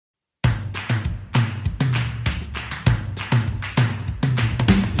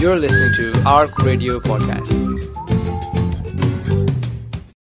You're listening to ARC Radio Podcast.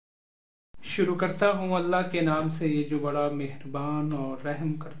 शुरू करता हूँ अल्लाह के नाम से, ये जो बड़ा मेहरबान और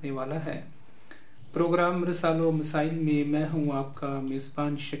रहम करने वाला है। प्रोग्राम रिसालो मसाइल में मैं हूँ आपका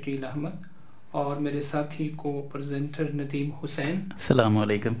मेज़बान शकील अहमद और मेरे साथी को प्रेजेंटर नदीम हुसैन। अस्सलाम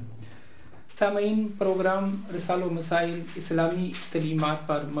वालेकुम सामीन, प्रोग्राम रिसालो मसाइल इस्लामी तलीमात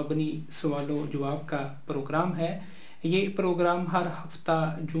पर मबनी सवालों जवाब का प्रोग्राम है। ये प्रोग्राम हर हफ्ता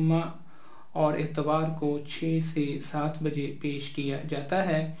जुम्मा और इतवार को 6 से 7 बजे पेश किया जाता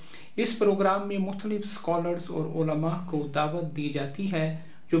है। इस प्रोग्राम में मुख्तलिफ स्कॉलर्स और उलमा को दावत दी जाती है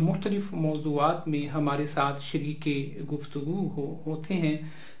जो मुख्तलिफ मौज़ूआत में हमारे साथ शरीके गुफ्तगू होते हैं।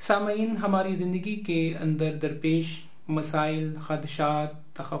 सामीन, हमारी ज़िंदगी के अंदर दरपेश मसाइल, ख़दशात,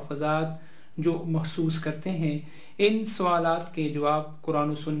 तहफ़्फ़ुज़ात जो महसूस करते हैं, इन सवालात के जवाब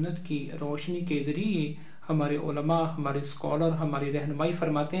कुरान व सुन्नत की रोशनी के ज़रिए हमारे उलमा, हमारे स्कॉलर हमारी रहनुमाई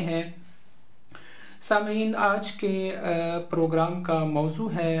फरमाते हैं। सामीन, आज के प्रोग्राम का मौजू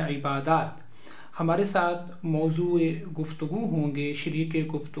है इबादत। हमारे साथ मौजूए गुफ्तगू होंगे, शरीके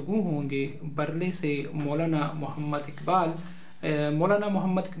गुफ्तगू होंगे बरले से मौलाना मोहम्मद इकबाल। मौलाना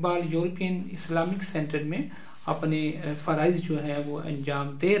Mohammad Iqbal European Islamic centre में अपने फ़राइज़ जो है वो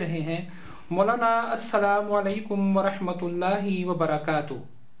अंजाम दे रहे हैं। मौलाना अस्सलामु अलैकुम व रहमतुल्लाहि व बरकातुहू।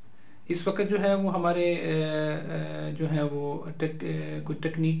 इस वक्त जो है वो हमारे जो है वो कोई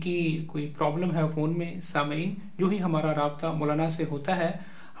तकनीकी कोई प्रॉब्लम है फ़ोन में। सामीन, जो ही हमारा राब्ता मौलाना से होता है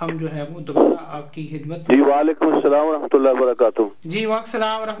हम जो है वो दोबारा आपकी खिदमत। जी वालेकुम अस्सलाम व रहमतुल्लाहि व बरकातुहू। जी वालेकुम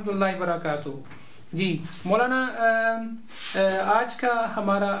सलाम व रहमतुल्लाहि व बरकातुहू। जी मौलाना, आज का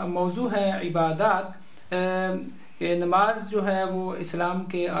हमारा मौजू है इबादत। नमाज जो है वो इस्लाम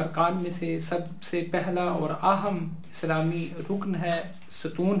के अरकान में से सबसे पहला और अहम इस्लामी रुकन है,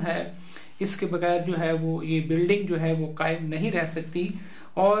 सतून है। इसके बगैर जो है वो ये बिल्डिंग जो है वो कायम नहीं रह सकती।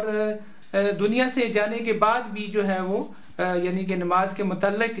 और दुनिया से जाने के बाद भी जो है वो यानी कि नमाज के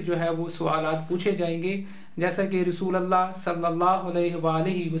मुतल्लिक जो है वो सवालात पूछे जाएंगे, जैसा कि रसूल अल्लाह सल्लल्लाहु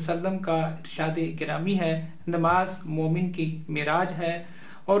अलैहि वसल्लम का इरशाद गिरामी है, नमाज मोमिन की मिराज है।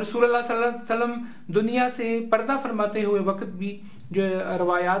 और रसूल अल्लाह सल्लल्लाहु अलैहि वसल्लम दुनिया से पर्दा फरमाते हुए वक्त भी जो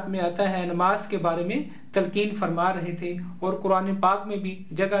रवायात में आता है नमाज के बारे में तलकीन फरमा रहे थे। और कुरान पाक में भी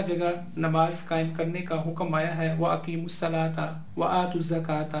जगह जगह नमाज कायम करने का हुक्म आया है, व अकीमुस्सलाता व आतुज़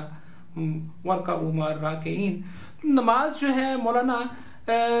ज़काता वरकऊ मअर राकिईन। नमाज जो है मौलाना,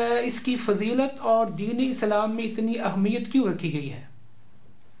 इसकी फजीलत और दीन इस्लाम में इतनी अहमियत क्यों रखी गई है?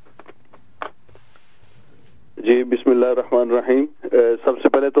 जी बिस्मिल्लाह रहमान रहीम। सबसे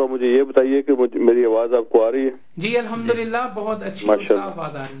पहले तो मुझे ये बताइए कि मेरी आवाज़ आपको आ रही है? जी अल्हम्दुलिल्लाह, बहुत अच्छी साफ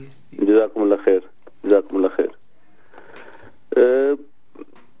आवाज़ आ रही है। जज़ाकुमुल्लाह खैर, जज़ाकुमुल्लाह खैर।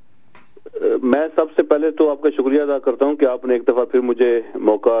 मैं सबसे पहले तो आपका शुक्रिया अदा करता हूँ कि आपने एक दफ़ा फिर मुझे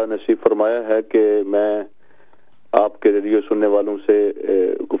मौका नसीब फरमाया है कि मैं आपके रेडियो सुनने वालों से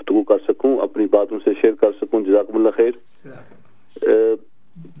गुफ्तगू कर सकूं, अपनी बात उनसे शेयर कर सकूं। जज़ाकुमुल्लाह खैर।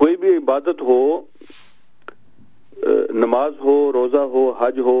 कोई भी इबादत हो, नमाज हो, रोज़ा हो,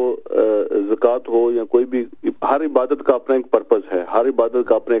 हज हो, ज़कात हो या कोई भी, हर इबादत का अपना एक पर्पस है, हर इबादत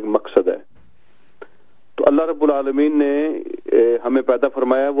का अपना एक मकसद है। तो अल्लाह रब्बुल आलमीन ने हमें पैदा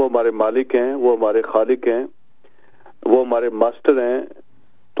फरमाया, वो हमारे मालिक हैं, वो हमारे खालिक हैं, वो हमारे मास्टर हैं।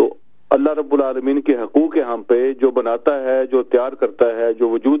 तो अल्लाह रब्बुल आलमीन के हकूक़ हैं हम पे, जो बनाता है, जो तैयार करता है, जो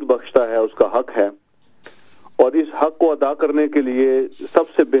वजूद बख्शता है, उसका हक है। और इस हक को अदा करने के लिए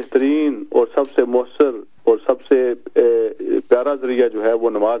सबसे बेहतरीन और सबसे मौसर और सबसे प्यारा जरिया जो है वो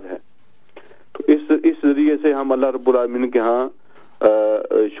नमाज है। तो इस जरिए से हम अल्लाह रब्बुल आलमीन के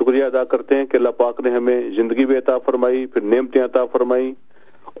यहाँ शुक्रिया अदा करते हैं कि अल्लाह पाक ने हमें जिंदगी भी अता फरमाई, फिर नेमतें अता फरमाई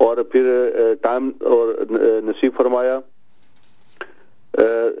और फिर टाइम और नसीब फरमाया।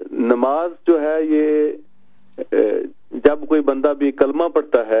 नमाज जो है ये जब कोई बंदा भी कलमा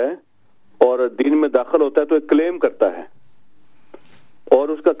पढ़ता है और दीन में दाखिल होता है तो एक क्लेम करता है,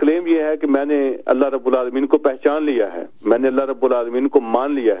 और उसका क्लेम ये है कि मैंने अल्लाह रब्बुल आलमीन को पहचान लिया है, मैंने अल्लाह रब्बुल आलमीन को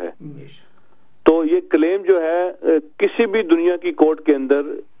मान लिया है। तो ये क्लेम जो है किसी भी दुनिया की कोर्ट के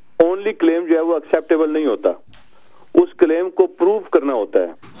अंदर ओनली क्लेम जो है वो एक्सेप्टेबल नहीं होता, उस क्लेम को प्रूफ करना होता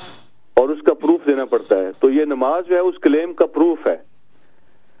है और उसका प्रूफ देना पड़ता है। तो ये नमाज जो है उस क्लेम का प्रूफ है।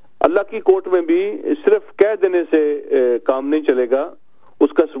 अल्लाह की कोर्ट में भी सिर्फ कह देने से काम नहीं चलेगा,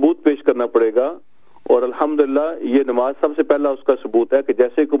 उसका सबूत पेश करना पड़ेगा। और अल्हम्दुलिल्लाह ये नमाज सबसे पहला उसका सबूत है कि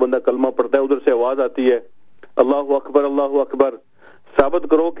जैसे कोई बंदा कलमा पढ़ता है, उधर से आवाज आती है अल्लाहु अकबर, साबित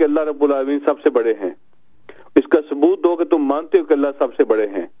करो कि अल्लाह रब्बुल आलमीन सबसे बड़े हैं। इसका सबूत दो कि तुम मानते हो कि अल्लाह सबसे बड़े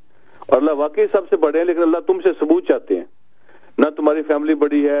हैं, और अल्लाह वाकई सबसे बड़े हैं, लेकिन अल्लाह तुमसे सबूत चाहते हैं। ना तुम्हारी फैमिली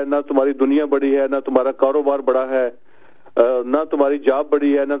बड़ी है, ना तुम्हारी दुनिया बड़ी है, ना तुम्हारा कारोबार बड़ा है, نہ تمہاری جاب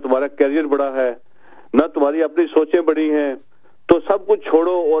بڑی ہے، نہ تمہارا کیریئر بڑا ہے، نہ تمہاری اپنی سوچیں بڑی ہیں، تو سب کچھ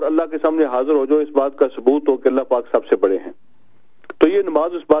چھوڑو اور اللہ کے سامنے حاضر ہو جاؤ، اس بات کا ثبوت ہو کہ اللہ پاک سب سے بڑے ہیں۔ تو یہ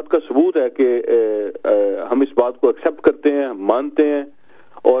نماز اس بات کا ثبوت ہے کہ ہم اس بات کو ایکسیپٹ کرتے ہیں، ہم مانتے ہیں،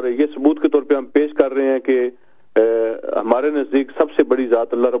 اور یہ ثبوت کے طور پہ ہم پیش کر رہے ہیں کہ ہمارے نزدیک سب سے بڑی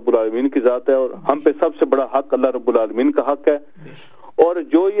ذات اللہ رب العالمین کی ذات ہے، اور ہم پہ سب سے بڑا حق اللہ رب العالمین کا حق ہے، اور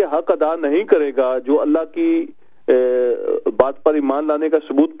جو یہ حق ادا نہیں کرے گا، جو اللہ کی بات پر ایمان لانے کا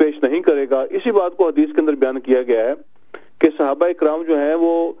ثبوت پیش نہیں کرے گا، اسی بات کو حدیث کے اندر بیان کیا گیا ہے کہ صحابہ اکرام جو ہیں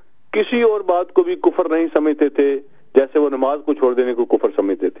وہ کسی اور بات کو بھی کفر نہیں سمجھتے تھے جیسے وہ نماز کو چھوڑ دینے کو کفر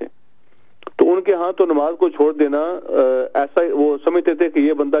سمجھتے تھے۔ تو ان کے ہاں تو نماز کو چھوڑ دینا ایسا وہ سمجھتے تھے کہ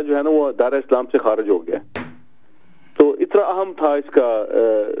یہ بندہ جو ہے نا وہ دائرہ اسلام سے خارج ہو گیا، تو اتنا اہم تھا اس کا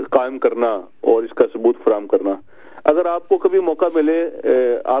قائم کرنا اور اس کا ثبوت فراہم کرنا۔ اگر آپ کو کبھی موقع ملے،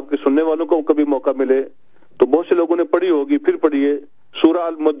 آپ کے سننے والوں کو کبھی موقع ملے، تو بہت سے لوگوں نے پڑھی ہوگی، پھر پڑھیے، سورہ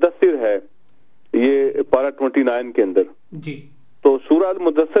المدثر ہے یہ پارہ 29 کے اندر جی۔ تو سورہ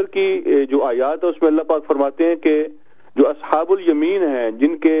المدثر کی جو آیات ہے اس میں اللہ پاک فرماتے ہیں کہ جو اصحاب الیمین ہیں،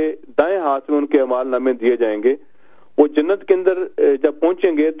 جن کے دائیں ہاتھ میں ان کے اعمال نامے دیے جائیں گے، وہ جنت کے اندر جب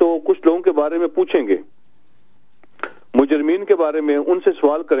پہنچیں گے تو کچھ لوگوں کے بارے میں پوچھیں گے، مجرمین کے بارے میں ان سے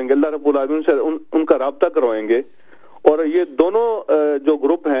سوال کریں گے، اللہ رب العالمین سے ان کا رابطہ کروائیں گے، اور یہ دونوں جو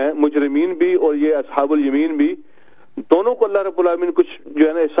گروپ ہیں، مجرمین بھی اور یہ اصحاب الیمین بھی، دونوں کو اللہ رب العالمین کچھ جو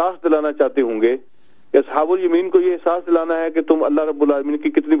ہے نا احساس دلانا چاہتے ہوں گے۔ اصحاب الیمین کو یہ احساس دلانا ہے کہ تم اللہ رب العالمین کی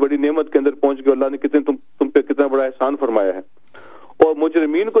کتنی بڑی نعمت کے اندر پہنچ گئے، اللہ نے تم پہ کتنا بڑا احسان فرمایا ہے، اور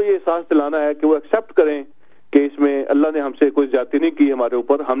مجرمین کو یہ احساس دلانا ہے کہ وہ ایکسیپٹ کریں کہ اس میں اللہ نے ہم سے کوئی زیادتی نہیں کی ہمارے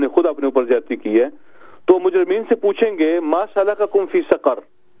اوپر، ہم نے خود اپنے اوپر زیادتی کی ہے۔ تو مجرمین سے پوچھیں گے ما سلککم فی سقر،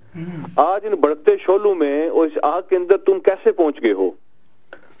 آج ان بڑھتے شعلوں میں اور اس آگ کے اندر تم کیسے پہنچ گئے ہو؟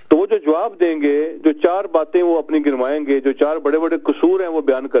 تو وہ جو جواب دیں گے، جو 4 باتیں وہ اپنی گنوائیں گے، جو 4 بڑے بڑے قصور ہیں وہ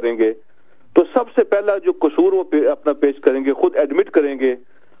بیان کریں گے، تو سب سے پہلا جو قصور وہ اپنا پیش کریں گے، خود ایڈمٹ کریں گے،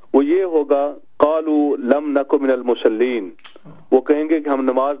 وہ یہ ہوگا قالوا لم نک من المصلین، وہ کہیں گے کہ ہم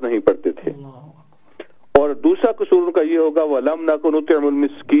نماز نہیں پڑھتے تھے۔ اور دوسرا قصور ان کا یہ ہوگا وَلَمْ نَكُ نُطْعِمُ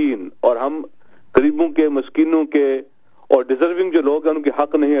الْمِسْكِينَ، اور ہم غریبوں کے، مسکینوں کے اور ڈیزرونگ جو لوگ ہیں ان کے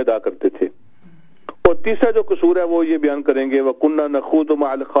حق نہیں ادا کرتے تھے۔ اور تیسرا جو قصور ہے وہ یہ بیان کریں گے وَكُنَّا نَخُوضُ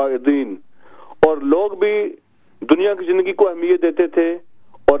مَعَ الْخَائِضِينَ، اور لوگ بھی دنیا کی زندگی کو اہمیت دیتے تھے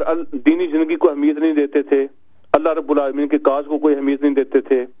اور دینی زندگی کو اہمیت نہیں دیتے تھے، اللہ رب العالمین کے کاز کو کوئی اہمیت نہیں دیتے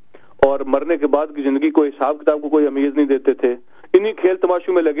تھے، اور مرنے کے بعد کی زندگی کو، حساب کتاب کو کوئی اہمیت نہیں دیتے تھے، انہی کھیل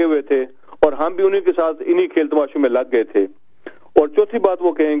تماشوں میں لگے ہوئے تھے، اور ہم بھی انہی کے ساتھ انہی کھیل تماشوں میں لگ گئے تھے۔ اور چوتھی بات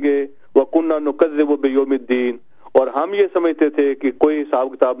وہ کہیں گے وَكُنَّا نُكَذِّبُ بِيَوْمِ الدِّينِ، اور ہم یہ سمجھتے تھے کہ کوئی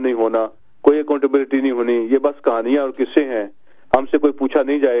حساب کتاب نہیں ہونا، کوئی اکاؤنٹیبلٹی نہیں ہونی، یہ بس کہانیاں اور قصے ہیں، ہم سے کوئی پوچھا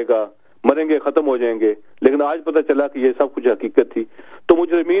نہیں جائے گا، مریں گے ختم ہو جائیں گے۔ لیکن آج پتہ چلا کہ یہ سب کچھ حقیقت تھی۔ تو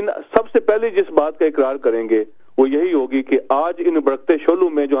مجرمین سب سے پہلے جس بات کا اقرار کریں گے وہ یہی ہوگی کہ آج ان بڑھتے شعلوں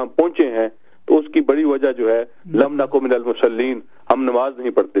میں جو ہم پہنچے ہیں تو اس کی بڑی وجہ جو ہے لم نکو من المصلین، ہم نماز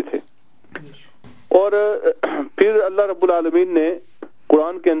نہیں پڑھتے تھے۔ اور پھر اللہ رب العالمین نے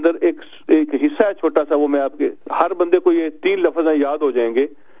قرآن کے اندر ایک حصہ ہے چھوٹا سا، وہ میں آپ کے ہر بندے کو یہ 3 لفظ یاد ہو جائیں گے،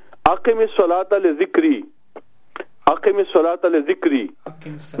 اقم الصلاۃ لذکری، اقم الصلاۃ لذکری،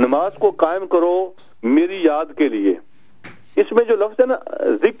 نماز کو قائم کرو میری یاد کے لیے۔ اس میں جو لفظ ہے نا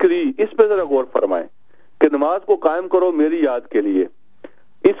ذکری، اس پہ ذرا غور فرمائیں کہ نماز کو قائم کرو میری یاد کے لیے۔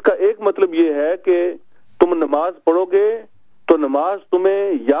 اس کا ایک مطلب یہ ہے کہ تم نماز پڑھو گے تو نماز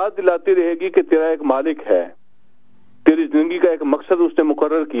تمہیں یاد دلاتی رہے گی کہ تیرا ایک مالک ہے، تیری زندگی کا ایک مقصد اس نے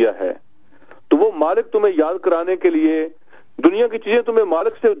مقرر کیا ہے، تو وہ مالک تمہیں یاد کرانے کے لیے دنیا کی چیزیں تمہیں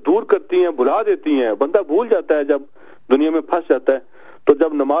مالک سے دور کرتی ہیں، بھلا دیتی ہیں، بندہ بھول جاتا ہے جب دنیا میں پھنس جاتا ہے، تو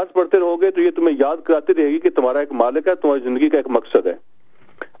جب نماز پڑھتے رہو گے تو یہ تمہیں یاد کراتی رہے گی کہ تمہارا ایک مالک ہے، تمہاری زندگی کا ایک مقصد ہے۔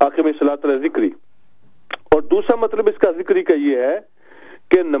 آخر میں صلاۃ ذکری۔ اور دوسرا مطلب اس کا ذکری کا یہ ہے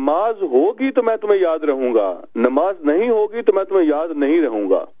کہ نماز ہوگی تو میں تمہیں یاد رہوں گا، نماز نہیں ہوگی تو میں تمہیں یاد نہیں رہوں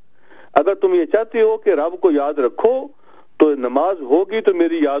گا۔ اگر تم یہ چاہتے ہو کہ رب کو یاد رکھو تو نماز ہوگی تو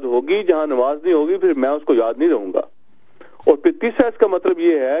میری یاد ہوگی، جہاں نماز نہیں ہوگی پھر میں اس کو یاد نہیں رہوں گا۔ اور پھر تیسرا اس کا مطلب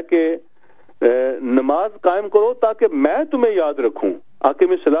یہ ہے کہ نماز قائم کرو تاکہ میں تمہیں یاد رکھوں، آکے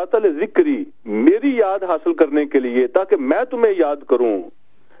میں صلاۃ لذکری، میری یاد حاصل کرنے کے لیے، تاکہ میں تمہیں یاد کروں،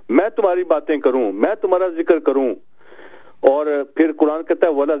 میں تمہاری باتیں کروں، میں تمہارا ذکر کروں۔ اور پھر قرآن کہتا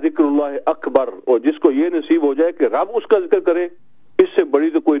ہے وَلَا ذِكْرُ اللَّهِ اکبر، اور جس کو یہ نصیب ہو جائے کہ رب اس کا ذکر کرے، اس سے بڑی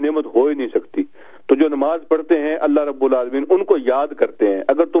تو کوئی نعمت ہو ہی نہیں سکتی۔ تو جو نماز پڑھتے ہیں اللہ رب العالمین ان کو یاد کرتے ہیں۔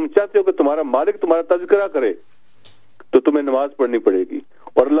 اگر تم چاہتے ہو کہ تمہارا مالک تمہارا تذکرہ کرے تو تمہیں نماز پڑھنی پڑے گی،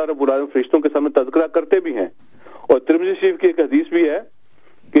 اور اللہ رب العالمین فرشتوں کے سامنے تذکرہ کرتے بھی ہیں۔ اور ترمذی شریف کی ایک حدیث بھی ہے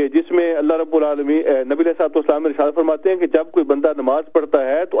کہ جس میں اللہ رب العالمین نبی علیہ الصلوۃ والسلام ارشاد فرماتے ہیں کہ جب کوئی بندہ نماز پڑھتا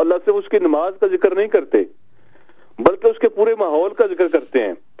ہے تو اللہ صرف اس کی نماز کا ذکر نہیں کرتے بلکہ اس کے پورے ماحول کا ذکر کرتے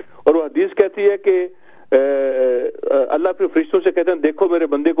ہیں. اور وہ حدیث کہتی ہے کہ اللہ پھر فرشتوں سے کہتے ہیں دیکھو میرے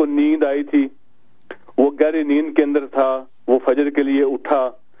بندے کو نیند آئی تھی, وہ گہری نیند کے اندر تھا, وہ فجر کے لیے اٹھا,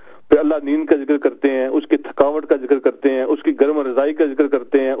 پھر اللہ نیند کا ذکر کرتے ہیں, اس کی تھکاوٹ کا ذکر کرتے ہیں, اس کی گرم رضائی کا ذکر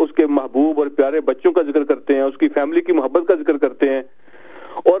کرتے ہیں, اس کے محبوب اور پیارے بچوں کا ذکر کرتے ہیں, اس کی فیملی کی محبت کا ذکر کرتے ہیں.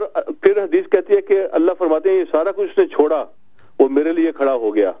 اور پھر حدیث کہتی ہے کہ اللہ فرماتے ہیں یہ سارا کچھ اس نے چھوڑا, وہ میرے لیے کھڑا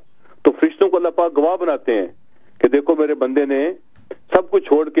ہو گیا. تو فرشتوں کو اللہ پاک گواہ بناتے ہیں کہ دیکھو میرے بندے نے سب کچھ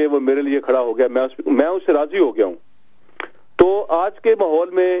چھوڑ کے وہ میرے لیے کھڑا ہو گیا, میں اس سے راضی ہو گیا ہوں. تو آج کے ماحول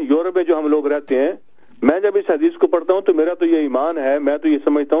میں یورپ میں جو ہم لوگ رہتے ہیں, میں جب اس حدیث کو پڑھتا ہوں تو میرا تو یہ ایمان ہے, میں تو یہ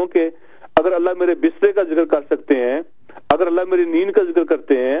سمجھتا ہوں کہ اگر اللہ میرے بسترے کا ذکر کر سکتے ہیں, اگر اللہ میری نیند کا ذکر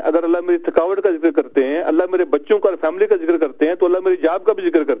کرتے ہیں, اگر اللہ میری تھکاوٹ کا ذکر کرتے ہیں, اللہ میرے بچوں کا اور فیملی کا ذکر کرتے ہیں, تو اللہ میری جاب کا بھی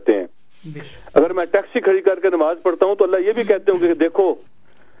ذکر کرتے ہیں. اگر میں ٹیکسی کھڑی کر کے نماز پڑھتا ہوں تو اللہ یہ بھی کہتے ہوں کہ دیکھو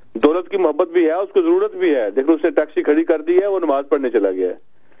دولت کی محبت بھی ہے, اس کو ضرورت بھی ہے, لیکن اس نے ٹیکسی کھڑی کر دی ہے, وہ نماز پڑھنے چلا گیا ہے.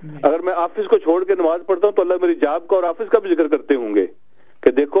 اگر میں آفس کو چھوڑ کے نماز پڑھتا ہوں تو اللہ میری جاب کا اور آفس کا بھی ذکر کرتے ہوں گے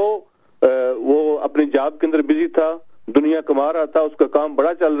کہ دیکھو وہ اپنی جاب کے اندر بزی تھا, دنیا کما رہا تھا, اس کا کام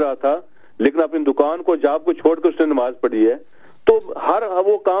بڑا چل رہا تھا, لیکن اپنی دکان کو جاب کو چھوڑ کے اس نے نماز پڑھی ہے. تو ہر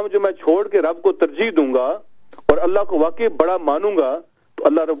وہ کام جو میں چھوڑ کے رب کو ترجیح دوں گا اور اللہ کو واقعی بڑا مانوں گا تو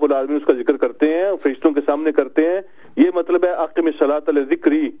اللہ رب العالمین اس کا ذکر کرتے ہیں, فرشتوں کے سامنے کرتے ہیں. یہ مطلب ہے اقم الصلاۃ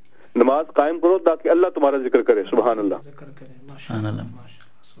لذکری, نماز قائم کرو تاکہ اللہ تمہارا ذکر کرے. سبحان اللہ.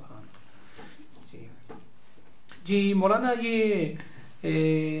 جی مولانا, یہ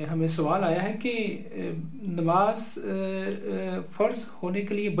ہمیں سوال آیا ہے کہ نماز فرض ہونے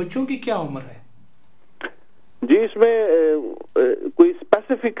کے لیے بچوں کی کیا عمر ہے؟ جی اس میں کوئی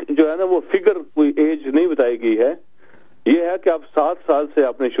اسپیسیفک جو ہے نا وہ فگر کوئی ایج نہیں بتائی گئی ہے. یہ ہے کہ آپ 7 سال سے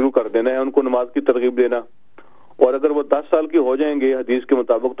آپ نے شروع کر دینا ہے ان کو نماز کی ترغیب دینا, اور اگر وہ 10 سال کے ہو جائیں گے حدیث کے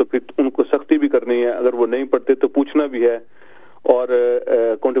مطابق تو پھر ان کو سختی بھی کرنی ہے, اگر وہ نہیں پڑھتے تو پوچھنا بھی ہے اور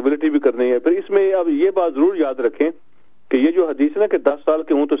اکاؤنٹیبلٹی بھی کرنی ہے. پھر اس میں اب یہ بات ضرور یاد رکھیں کہ یہ جو حدیث ہے نا کہ 10 سال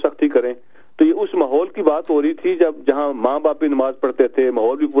کے ہوں تو سختی کریں, تو یہ اس ماحول کی بات ہو رہی تھی جہاں ماں باپ بھی نماز پڑھتے تھے,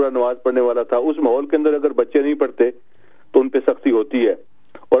 ماحول بھی پورا نماز پڑھنے والا تھا. اس ماحول کے اندر اگر بچے نہیں پڑھتے تو ان پہ سختی ہوتی ہے,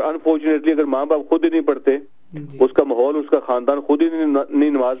 اور انفارچونیٹلی اگر ماں باپ خود ہی نہیں پڑھتے, اس کا ماحول اس کا خاندان خود ہی نہیں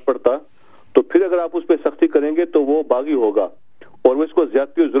نماز پڑھتا, تو پھر اگر آپ اس پہ سختی کریں گے تو وہ باغی ہوگا اور وہ اس کو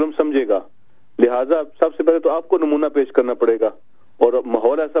زیادتی اور ظلم سمجھے گا. لہٰذا سب سے پہلے تو آپ کو نمونہ پیش کرنا پڑے گا اور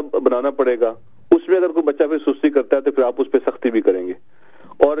ماحول ایسا بنانا پڑے گا. اس میں اگر کوئی بچہ پھر سستی کرتا ہے تو پھر آپ اس پہ سختی بھی کریں گے.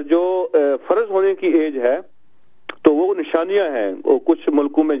 اور جو فرض ہونے کی ایج ہے تو وہ نشانیاں ہیں, وہ کچھ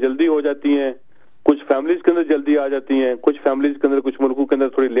ملکوں میں جلدی ہو جاتی ہیں, کچھ فیملیز کے اندر جلدی آ جاتی ہیں, کچھ فیملیز کے اندر کچھ ملکوں کے اندر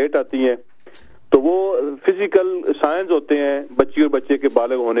تھوڑی لیٹ آتی ہیں. تو وہ فزیکل سائنز ہوتے ہیں بچی اور بچے کے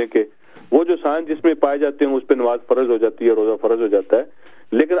بالغ ہونے کے, وہ جو سائنس جس میں پائے جاتے ہیں اس پہ نماز فرض ہو جاتی ہے, روزہ فرض ہو جاتا ہے.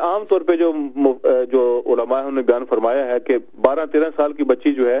 لیکن عام طور پہ جو علماء نے بیان فرمایا ہے کہ 12-13 سال کی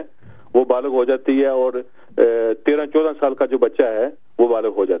بچی جو ہے وہ بالغ ہو جاتی ہے, اور 13-14 سال کا جو بچہ ہے وہ بالغ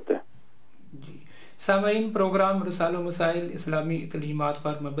ہو جاتا ہے. جی سامعین, پروگرام رسالہ مسائل اسلامی تعلیمات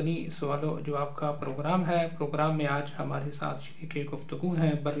پر مبنی سوال و جواب کا پروگرام ہے. پروگرام میں آج ہمارے ساتھ شریک گفتگو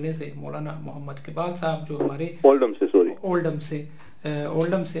ہیں برلے سے مولانا محمد اقبال صاحب, جو ہمارے اولڈم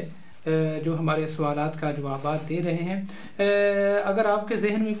سے جو ہمارے سوالات کا جوابات دے رہے ہیں. اگر آپ کے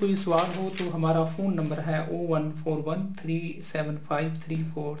ذہن میں کوئی سوال ہو تو ہمارا فون نمبر ہے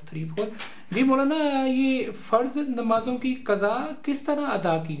 01413753434. جی مولانا, یہ فرض نمازوں کی قضا کس طرح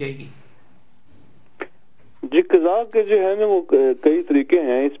ادا کی جائے گی؟ جی قضا کے جو ہے نا وہ کئی طریقے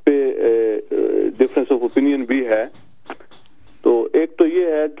ہیں, اس پہ ڈفرینس آف اوپینین بھی ہے. تو ایک تو یہ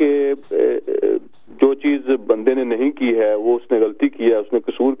ہے کہ جو چیز بندے نے نہیں کی ہے وہ اس نے غلطی کی ہے, اس نے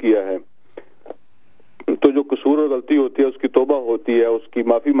قصور کیا ہے, تو جو قصور اور غلطی ہوتی ہے اس کی توبہ ہوتی ہے, اس کی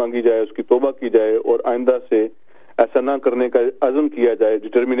معافی مانگی جائے, اس کی توبہ کی جائے, اور آئندہ سے ایسا نہ کرنے کا عزم کیا جائے,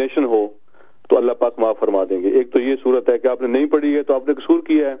 ڈٹرمینیشن ہو, تو اللہ پاک معاف فرما دیں گے. ایک تو یہ صورت ہے کہ آپ نے نہیں پڑھی ہے تو آپ نے قصور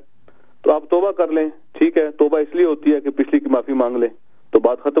کیا ہے تو آپ توبہ کر لیں, ٹھیک ہے, توبہ اس لیے ہوتی ہے کہ پچھلی کی معافی مانگ لیں تو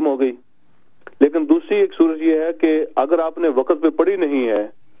بات ختم ہو گئی. لیکن دوسری ایک صورت یہ ہے کہ اگر آپ نے وقت پہ پڑھی نہیں ہے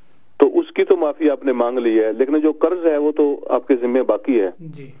تو اس کی تو معافی آپ نے مانگ لی ہے, لیکن جو قرض ہے وہ تو آپ کے ذمہ باقی ہے.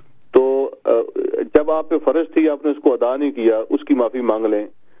 تو جب آپ پہ فرض تھی آپ نے اس کو ادا نہیں کیا, اس کی معافی مانگ لیں,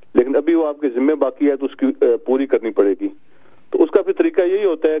 لیکن ابھی وہ آپ کے ذمہ باقی ہے تو اس کی پوری کرنی پڑے گی. تو اس کا پھر طریقہ یہی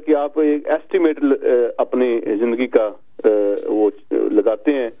ہوتا ہے کہ آپ ایک ایسٹیمیٹ اپنی زندگی کا وہ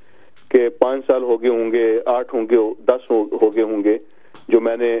لگاتے ہیں کہ 5 سال ہو گئے ہوں گے, 8 ہوں گے, 10 ہو گئے ہوں گے جو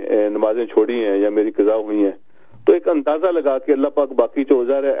میں نے نمازیں چھوڑی ہیں یا میری قضا ہوئی ہیں. تو ایک اندازہ لگا کہ اللہ پاک باقی جو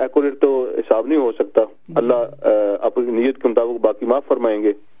ظاہر ہے ایکوریٹ تو حساب نہیں ہو سکتا, اللہ اپنی نیت کے مطابق باقی معاف فرمائیں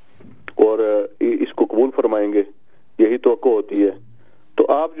گے اور اس کو قبول فرمائیں گے, یہی توقع ہوتی ہے. تو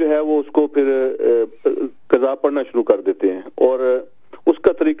آپ جو ہے وہ اس کو پھر قضا پڑھنا شروع کر دیتے ہیں, اور اس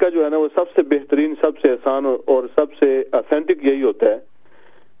کا طریقہ جو ہے نا وہ سب سے بہترین, سب سے آسان اور سب سے آتھینٹک یہی ہوتا ہے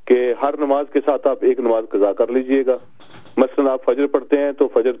کہ ہر نماز کے ساتھ آپ ایک نماز قضا کر لیجئے گا. مثلا آپ فجر پڑھتے ہیں تو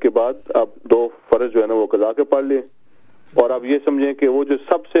فجر کے بعد آپ 2 فرض جو ہے نا وہ قضا کے پڑھ لیں, اور آپ یہ سمجھیں کہ وہ جو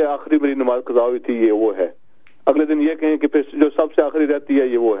سب سے آخری میری نماز قضا ہوئی تھی یہ وہ ہے. اگلے دن یہ کہیں کہ پھر جو سب سے آخری رہتی ہے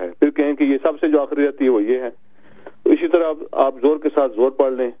یہ وہ ہے, پھر کہیں کہ یہ سب سے جو آخری رہتی ہے وہ یہ ہے. اسی طرح آپ زور کے ساتھ زور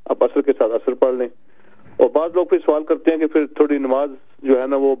پڑھ لیں, آپ عصر کے ساتھ عصر پڑھ لیں. اور بعض لوگ پھر سوال کرتے ہیں کہ پھر تھوڑی نماز جو ہے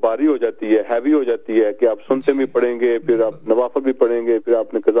نا وہ بھاری ہو جاتی ہے, ہیوی ہو جاتی ہے, کہ آپ سنتے بھی پڑھیں گے, پھر آپ نوافل بھی پڑھیں گے, پھر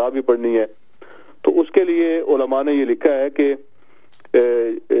آپ نے قضا بھی پڑھنی ہے. تو اس کے لیے علماء نے یہ لکھا ہے کہ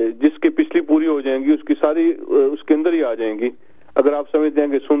جس کی پچھلی پوری ہو جائیں گی اس کی ساری اس کے اندر ہی آ جائیں گی. اگر آپ سمجھتے ہیں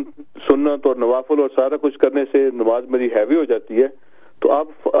کہ سنت اور نوافل اور سارا کچھ کرنے سے نماز میری ہیوی ہو جاتی ہے, تو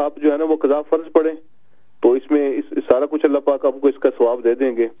آپ جو ہے نا وہ قضا فرض پڑھیں, تو اس میں سارا کچھ اللہ پاک آپ کو اس کا ثواب دے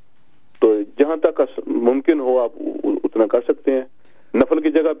دیں گے. تو جہاں تک ممکن ہو آپ اتنا کر سکتے ہیں. نفل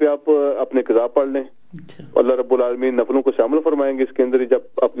کی جگہ پہ آپ اپنے قضا پڑھ لیں, اللہ رب العالمین نفلوں کو شامل فرمائیں گے اس کے اندر ہی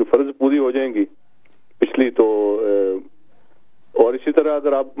جب آپ کی فرض پوری ہو جائیں گی پچھلی. تو اور اسی طرح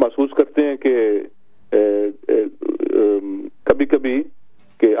اگر آپ محسوس کرتے ہیں کہ کبھی کبھی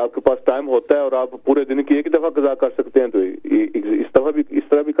کہ آپ کے پاس ٹائم ہوتا ہے اور آپ پورے دن کی ایک دفعہ قضا کر سکتے ہیں, تو اس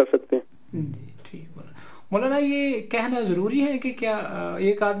طرح بھی کر سکتے ہیں. مولانا یہ کہنا ضروری ہے کہ کیا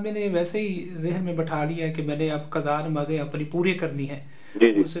ایک آدمی نے ویسے ہی ذہن میں بٹھا لیا ہے کہ میں نے اب قضا نمازیں اپنی پوری کرنی ہے,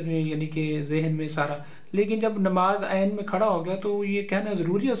 اس میں یعنی کہ ذہن میں سارا, لیکن جب نماز عین میں کھڑا ہو گیا تو یہ کہنا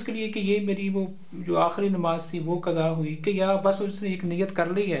ضروری ہے اس کے لیے کہ یہ میری وہ جو آخری نماز تھی وہ قضا ہوئی, کہ یا بس اس نے ایک نیت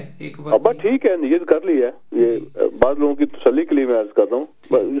کر لی ہے ایک بار؟ ٹھیک ہے, نیت کر لی ہے. یہ بعض لوگوں کی تسلی کے لیے میں عرض کر رہا ہوں,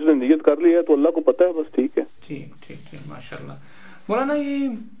 اس نے نیت کر لی ہے تو اللہ کو پتہ ہے, بس ٹھیک ہے. ٹھیک ماشاءاللہ. مولانا یہ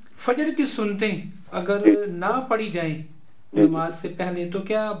فجر کی سنتیں اگر نہ پڑھی جائیں نماز سے پہلے تو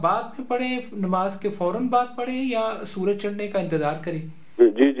کیا بعد میں پڑھیں, نماز کے فوراً بعد پڑھیں یا سورج چڑھنے کا انتظار کریں؟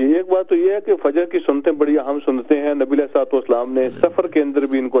 جی ایک بات تو یہ ہے کہ فجر کی سنتیں بڑی اہم سنتیں ہیں. نبی علیہ الصلوۃ والسلام نے سفر کے اندر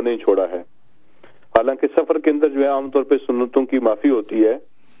بھی ان کو نہیں چھوڑا ہے. حالانکہ سفر کے اندر جو ہے عام طور پہ سنتوں کی معافی ہوتی ہے,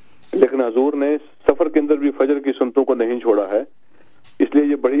 لیکن حضور نے سفر کے اندر بھی فجر کی سنتوں کو نہیں چھوڑا ہے. اس لیے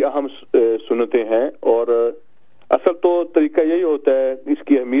یہ بڑی اہم سنتیں ہیں, اور اصل تو طریقہ یہی ہوتا ہے, اس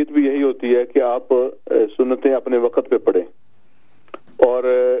کی اہمیت بھی یہی ہوتی ہے کہ آپ سنتیں اپنے وقت پہ پڑھیں, اور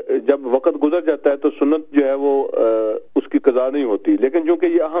جب وقت گزر جاتا ہے تو سنت جو ہے وہ اس کی قضا نہیں ہوتی. لیکن جو کہ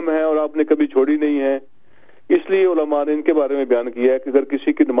یہ اہم ہے اور آپ نے کبھی چھوڑی نہیں ہے, اس لیے علماء نے ان کے بارے میں بیان کیا ہے کہ اگر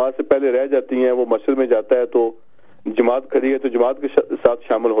کسی کی نماز سے پہلے رہ جاتی ہیں, وہ مسجد میں جاتا ہے تو جماعت کھڑی ہے تو جماعت کے ساتھ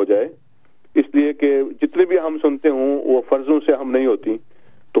شامل ہو جائے, اس لیے کہ جتنے بھی ہم سنتے ہوں وہ فرضوں سے ہم نہیں ہوتی,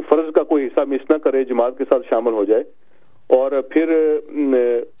 تو فرض کا کوئی حصہ مس نہ کرے, جماعت کے ساتھ شامل ہو جائے. اور پھر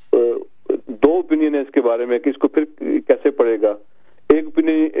 2 اوپینین ہے اس کے بارے میں کہ اس کو پھر کیسے پڑھے گا. ایک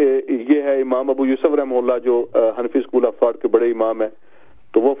اوپینین یہ ہے, امام ابو یوسف رحمہ اللہ جو حنفی اسکول آف تھاٹ کے بڑے امام ہیں,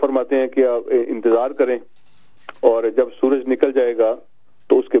 تو وہ فرماتے ہیں کہ آپ انتظار کریں اور جب سورج نکل جائے گا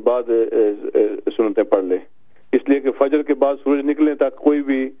تو اس کے بعد سنتیں پڑھ لیں, اس لیے کہ فجر کے بعد سورج نکلنے تک کوئی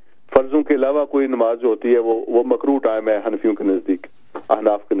بھی فرضوں کے علاوہ کوئی نماز جو ہوتی ہے وہ مکروہ ٹائم ہے حنفیوں کے نزدیک,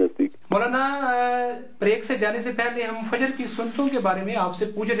 احناف کے نزدیک. مولانا بریک سے جانے سے پہلے ہم فجر کی سنتوں کے بارے میں آپ سے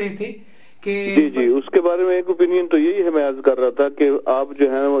پوچھ رہے تھے کہ جی اس کے بارے میں ایک اوپینین تو یہی ہے, میں عرض کر رہا تھا کہ آپ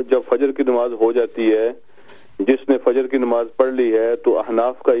جو ہے جب فجر کی نماز ہو جاتی ہے, جس نے فجر کی نماز پڑھ لی ہے, تو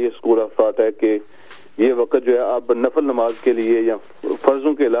احناف کا یہ اسکول آف تھاٹ ہے کہ یہ وقت جو ہے آپ نفل نماز کے لیے یا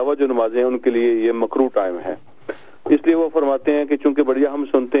فرضوں کے علاوہ جو نمازیں ہیں ان کے لیے یہ مکروہ ٹائم ہے. اس لیے وہ فرماتے ہیں کہ چونکہ بڑھیا ہم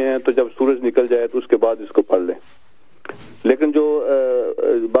سنتے ہیں تو جب سورج نکل جائے تو اس کے بعد اس کو پڑھ لیں. لیکن جو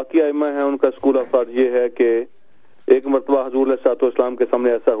باقی ائمہ ہیں ان کا اسکول آف تھاٹ یہ ہے کہ ایک مرتبہ حضور علیہ الصلوۃ والسلام کے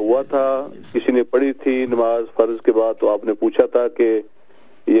سامنے ایسا ہوا تھا, کسی نے پڑھی تھی نماز فرض کے بعد, تو آپ نے پوچھا تھا کہ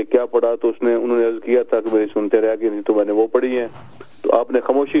یہ کیا پڑھا, تو انہوں نے عرض کیا تھا کہ میری سنتے رہ گئی نہیں تو میں نے وہ پڑھی ہیں, تو آپ نے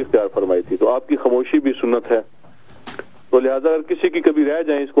خاموشی اختیار فرمائی تھی. تو آپ کی خاموشی بھی سنت ہے. تو لہذا اگر کسی کی کبھی رہ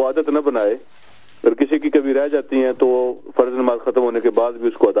جائیں, اس کو عادت نہ بنائے, اگر کسی کی کبھی رہ جاتی ہیں تو وہ فرض نماز ختم ہونے کے بعد بھی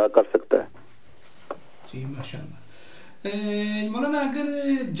اس کو ادا کر سکتا ہے. جی ماشاءاللہ. مولانا اگر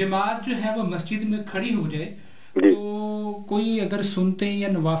جماعت جو ہے وہ مسجد میں کھڑی ہو جائے تو کوئی اگر سنتے یا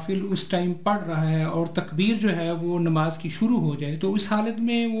نوافل اس ٹائم پڑھ رہا ہے اور تکبیر جو ہے وہ نماز کی شروع ہو جائے, تو اس حالت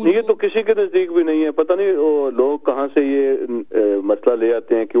میں وہ یہ تو کسی کے نزدیک بھی نہیں ہے. پتہ نہیں وہ لوگ کہاں سے یہ مسئلہ لے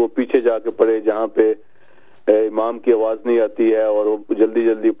آتے ہیں کہ وہ پیچھے جا کے پڑھے, جہاں پہ امام کی آواز نہیں آتی ہے اور وہ جلدی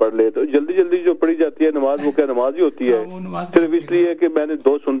جلدی پڑھ لے, تو جلدی جلدی جو پڑھی جاتی ہے نماز وہ کیا نماز ہی ہوتی ہے؟ صرف اس لیے کہ میں نے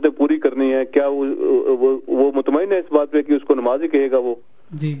 2 سنتیں پوری کرنی ہے, کیا وہ مطمئن ہے اس بات پہ کہ اس کو نماز ہی کہے گا وہ؟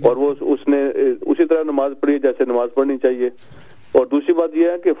 اور وہ اس نے اسی طرح نماز پڑھی جیسے نماز پڑھنی چاہیے. اور دوسری بات یہ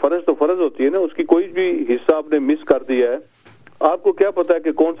ہے کہ فرض تو فرض ہوتی ہے نا, اس کی کوئی بھی حصہ آپ نے مس کر دیا ہے, آپ کو کیا پتا ہے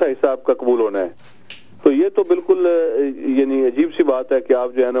کہ کون سا حصہ آپ کا قبول ہونا ہے؟ تو یہ تو بالکل یعنی عجیب سی بات ہے کہ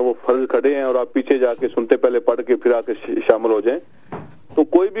آپ جو ہے نا وہ فرض کھڑے ہیں اور آپ پیچھے جا کے سنتے پہلے پڑھ کے پھر آ کے شامل ہو جائیں. تو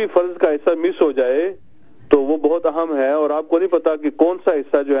کوئی بھی فرض کا حصہ مس ہو جائے تو وہ بہت اہم ہے, اور آپ کو نہیں پتا کہ کون سا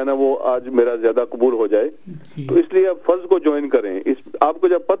حصہ جو ہے نا وہ آج میرا زیادہ قبول ہو جائے. تو اس لیے آپ فرض کو جوائن کریں. آپ کو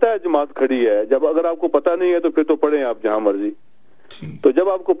جب پتا ہے جماعت کھڑی ہے, جب اگر آپ کو پتا نہیں ہے تو پھر تو پڑھیں آپ جہاں مرضی. تو جب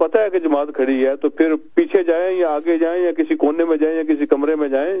آپ کو پتا ہے کہ جماعت کھڑی ہے تو پھر پیچھے جائیں یا آگے جائیں یا کسی کونے میں جائیں یا کسی کمرے میں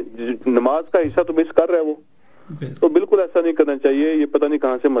جائیں, نماز کا حصہ تو مس کر رہا ہے وہ. تو بالکل ایسا نہیں کرنا چاہیے. یہ پتہ نہیں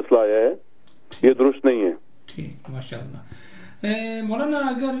کہاں سے مسئلہ آیا ہے, یہ درست نہیں ہے. ٹھیک, ماشاءاللہ. مولانا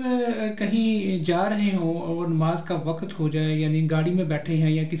اگر کہیں جا رہے ہوں اور نماز کا وقت ہو جائے, یعنی گاڑی میں بیٹھے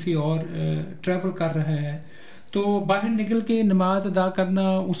ہیں یا کسی اور ٹریول کر رہے ہیں, تو باہر نکل کے نماز ادا کرنا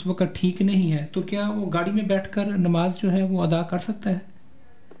اس وقت ٹھیک نہیں ہے, تو کیا وہ گاڑی میں بیٹھ کر نماز جو ہے وہ ادا کر سکتا ہے؟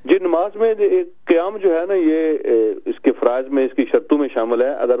 جی, نماز میں قیام جو ہے نا یہ اس کے فرائض میں, اس کی شرطوں میں شامل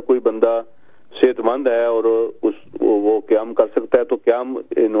ہے. اگر کوئی بندہ صحت مند ہے اور وہ قیام کر سکتا ہے تو قیام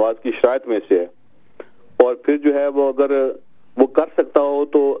نماز کی شرائط میں سے ہے. اور پھر جو ہے وہ اگر وہ کر سکتا ہو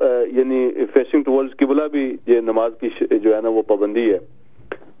تو یعنی فیسنگ ٹورڈز قبلہ بھی یہ نماز کی جو ہے نا وہ پابندی ہے.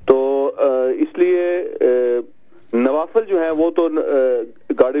 تو اس لیے نوافل جو ہیں وہ تو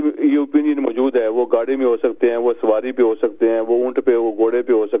گاڑی میں یہ اوپینین موجود ہے, وہ گاڑی میں ہو سکتے ہیں, وہ سواری پہ ہو سکتے ہیں, وہ اونٹ پہ, وہ گھوڑے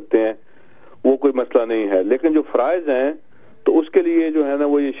پہ ہو سکتے ہیں, وہ کوئی مسئلہ نہیں ہے. لیکن جو فرائض ہیں تو اس کے لیے جو ہے نا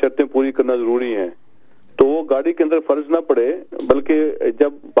وہ یہ شرطیں پوری کرنا ضروری ہیں. تو وہ گاڑی کے اندر فرض نہ پڑے, بلکہ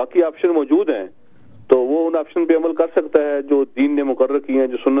جب باقی آپشن موجود ہیں تو وہ ان آپشن پہ عمل کر سکتا ہے جو دین نے مقرر کی ہیں,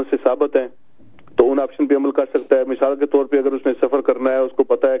 جو سنت سے ثابت ہیں, تو ان آپشن پہ عمل کر سکتا ہے. مثال کے طور پہ اگر اس نے سفر کرنا ہے, اس کو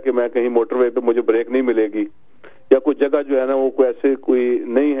پتا ہے کہ میں کہیں موٹر وے پہ مجھے بریک نہیں ملے گی, یا کوئی جگہ جو ہے نا وہ کوئی ایسے کوئی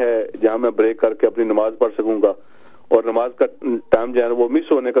نہیں ہے جہاں میں بریک کر کے اپنی نماز پڑھ سکوں گا, اور نماز کا ٹائم جو ہے نا وہ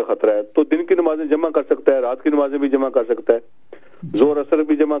مس ہونے کا خطرہ ہے, تو دن کی نمازیں جمع کر سکتا ہے, رات کی نمازیں بھی جمع کر سکتا ہے, ظہر اثر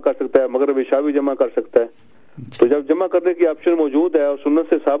بھی جمع کر سکتا ہے, مغرب عشاء بھی جمع کر سکتا ہے. تو جب جمع کرنے کی آپشن موجود ہے اور سنت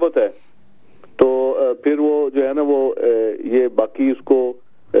سے ثابت ہے تو پھر وہ جو ہے نا وہ یہ باقی اس کو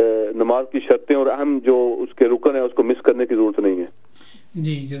نماز کی شرطیں اور اہم جو اس کے رکن ہیں اس کو مس کرنے کی ضرورت نہیں ہے.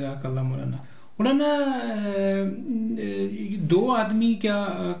 جی, جزاک اللہ مولانا. مولانا, 2 آدمی کیا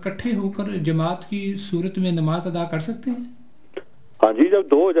اکٹھے ہو کر جماعت کی صورت میں نماز ادا کر سکتے ہیں؟ ہاں جی, جب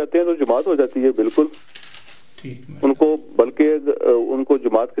 2 ہو جاتے ہیں تو جماعت ہو جاتی ہے. بالکل ان کو, بلکہ ان کو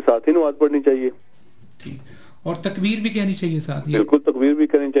جماعت کے ساتھ ہی نماز پڑھنی چاہیے. اور تکبیر بھی کہنی چاہیے ساتھ ہی. بالکل, تکبیر بھی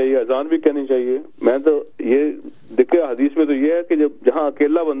کہنی چاہیے, اذان بھی کہنی چاہیے. میں تو یہ دیکھے حدیث میں تو یہ ہے کہ جہاں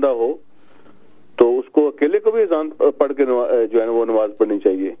اکیلا بندہ ہو تو اس کو اکیلے کو بھی اذان پڑھ کے جو ہے نا وہ نماز پڑھنی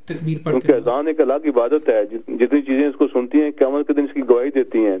چاہیے, کیونکہ اذان ایک الگ عبادت ہے. جتنی چیزیں اس کو سنتی ہیں قیامت کے دن اس کی گواہی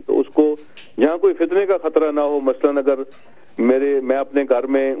دیتی ہیں, تو اس کو جہاں کوئی فتنے کا خطرہ نہ ہو. مثلاً اگر میں اپنے گھر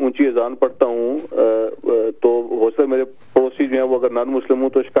میں اونچی اذان پڑھتا ہوں تو ہو سکتا ہے میرے پڑوسی جو ہیں وہ اگر نان مسلم ہوں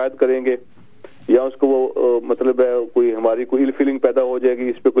تو شکایت کریں گے, یا اس کو وہ مطلب ہے کوئی ہماری کوئی ایل فیلنگ پیدا ہو جائے گی,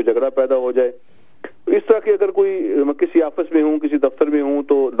 اس پہ کوئی جھگڑا پیدا ہو جائے. اس طرح کی اگر کوئی کسی آفس میں ہوں, کسی دفتر میں ہوں,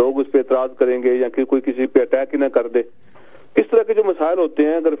 تو لوگ اس پہ اعتراض کریں گے, یا کوئی کسی پہ اٹیک ہی نہ کر دے. اس طرح کے جو مسائل ہوتے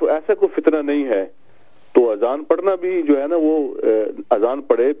ہیں, اگر ایسا کوئی فتنہ نہیں ہے تو اذان پڑھنا بھی جو ہے نا وہ اذان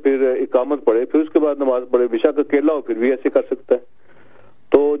پڑھے, پھر اقامت پڑھے, پھر اس کے بعد نماز پڑھے. بشک اکیلا ہو پھر بھی ایسے کر سکتا ہے.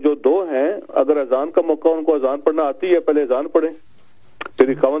 تو جو 2 ہیں, اگر اذان کا موقع ان کو اذان پڑھنا آتی ہے, پہلے اذان پڑھیں, پھر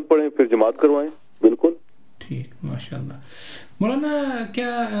اقامت پڑھیں, پھر جماعت کروائیں. بالکل ٹھیک, ماشاءاللہ. مولانا,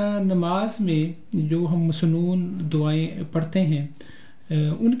 کیا نماز میں جو ہم مسنون دعائیں پڑھتے ہیں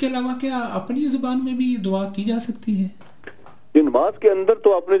ان کے علاوہ کیا اپنی زبان میں بھی دعا کی جا سکتی ہے؟ یہ نماز کے اندر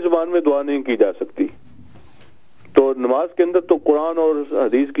تو اپنی زبان میں دعا نہیں کی جا سکتی. تو نماز کے اندر تو قرآن اور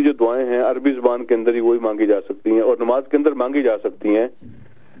حدیث کی جو دعائیں ہیں عربی زبان کے اندر ہی وہی مانگی جا سکتی ہیں, اور نماز کے اندر مانگی جا سکتی ہیں.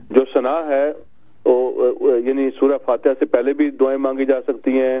 جو ثنا ہے یعنی سورہ فاتحہ سے پہلے بھی دعائیں مانگی جا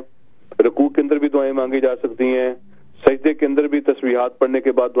سکتی ہیں, رکوع کے اندر بھی دعائیں مانگی جا سکتی ہیں, سجدے کے اندر بھی تسبیحات پڑھنے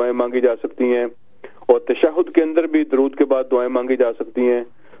کے بعد دعائیں مانگی جا سکتی ہیں, اور تشہد کے اندر بھی درود کے بعد دعائیں مانگی جا سکتی ہیں.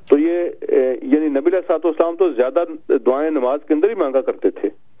 تو یہ یعنی نبی علیہ الصلوۃ والسلام تو زیادہ دعائیں نماز کے اندر ہی مانگا کرتے تھے.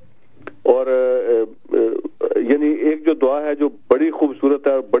 اور یعنی ایک جو دعا ہے جو بڑی خوبصورت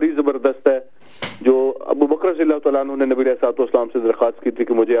ہے اور بڑی زبردست ہے, جو ابو بکر رضی اللہ تعالیٰ عنہ نے نبی علیہ الصلوۃ والسلام سے درخواست کی تھی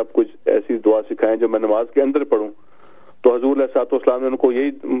کہ مجھے آپ کچھ ایسی دعا سکھائیں جو میں نماز کے اندر پڑھوں, تو حضور علیہ الصلوۃ والسلام نے ان کو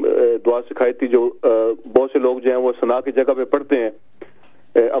یہی دعا سکھائی تھی جو بہت سے لوگ جو ہیں وہ ثنا کی جگہ پہ پڑھتے ہیں,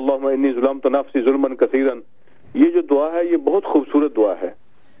 اللہم انی ظلمت نفسی ظلما کثیرا، یہ جو دعا ہے یہ بہت خوبصورت دعا ہے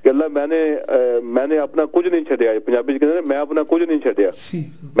کہ اللہ میں نے اپنا کچھ نہیں چھڈیا، پنجابی کہتے ہیں میں اپنا کچھ نہیں چھڈیا،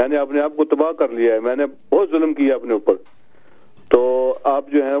 میں نے اپنے آپ کو تباہ کر لیا ہے، میں نے بہت ظلم کیا اپنے اوپر، تو آپ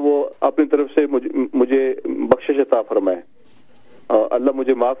جو ہیں وہ اپنی طرف سے مجھے بخشش عطا فرمائے، اللہ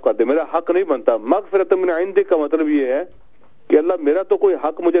مجھے معاف کر دے، میرا حق نہیں بنتا۔ مغفرۃ من عندک کا مطلب یہ ہے کہ اللہ میرا تو کوئی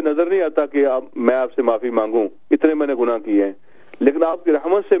حق مجھے نظر نہیں آتا کہ میں آپ سے معافی مانگوں، اتنے میں نے گناہ کیے ہیں، لیکن آپ کی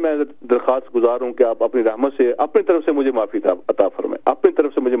رحمت سے میں درخواست گزار ہوں کہ آپ اپنی رحمت سے اپنی طرف سے مجھے معافی عطا فرمائے، اپنی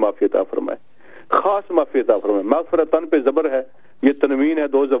طرف سے مجھے معافی عطا فرمائے، خاص معافی عطا فرمائے۔ مغفرتن پہ زبر ہے، یہ تنوین ہے،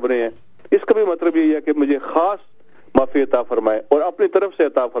 2 زبریں ہیں، اس کا بھی مطلب یہ ہے کہ مجھے خاص معافی عطا فرمائے اور اپنی طرف سے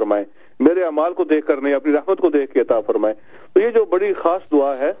عطا فرمائے، میرے اعمال کو دیکھ کر نہیں، اپنی رحمت کو دیکھ کے عطا فرمائے۔ تو یہ جو بڑی خاص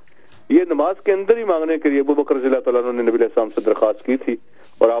دعا ہے یہ نماز کے اندر ہی مانگنے کے لیے ابو بکر رضی اللہ تعالیٰ عنہ نے نبی علیہ السلام سے درخواست کی تھی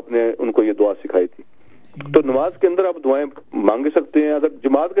اور آپ نے ان کو یہ دعا سکھائی تھی۔ تو نماز کے اندر آپ دعائیں مانگ سکتے ہیں، اگر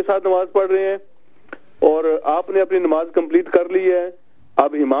جماعت کے ساتھ نماز پڑھ رہے ہیں اور آپ نے اپنی نماز کمپلیٹ کر لی ہے،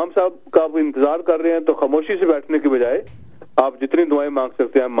 آپ امام صاحب کا انتظار کر رہے ہیں، تو خاموشی سے بیٹھنے کے بجائے آپ جتنی دعائیں مانگ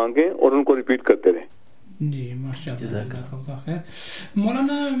سکتے ہیں آپ مانگیں اور ان کو ریپیٹ کرتے رہیں۔ جی ماشاءاللہ خیر۔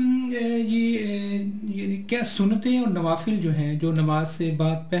 مولانا یہ کیا سنتیں اور نوافل جو ہیں جو نماز سے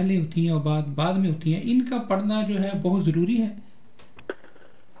بعد پہلے ہوتی ہیں اور بعد میں ہوتی ہیں، ان کا پڑھنا جو ہے بہت ضروری ہے؟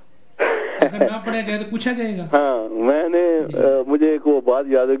 اگر نہ پڑھا جائے تو پوچھا جائے گا۔ ہاں مجھے ایک وہ بات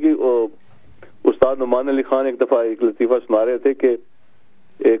یاد ہے کہ استاد نعمان علی خان ایک دفعہ ایک لطیفہ سنا رہے تھے کہ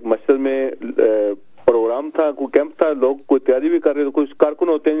ایک مسجد میں پروگرام تھا، کوئی کیمپ تھا، لوگ کوئی تیاری بھی کر رہے تھے، کچھ کارکن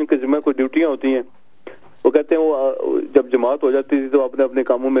ہوتے ہیں جن کے ذمہ کوئی ڈیوٹیاں ہوتی ہیں، وہ کہتے ہیں وہ جب جماعت ہو جاتی تھی تو اپنے اپنے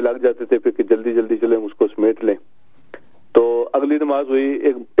کاموں میں لگ جاتے تھے پھر کہ جلدی جلدی چلیں اس کو سمیٹ لیں۔ تو اگلی نماز ہوئی،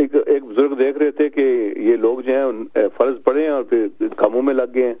 ایک بزرگ دیکھ رہے تھے کہ یہ لوگ جو ہیں فرض پڑھے ہیں اور پھر کاموں میں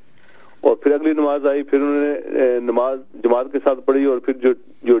لگ گئے ہیں، اور پھر اگلی نماز آئی، پھر انہوں نے نماز جماعت کے ساتھ پڑھی، اور پھر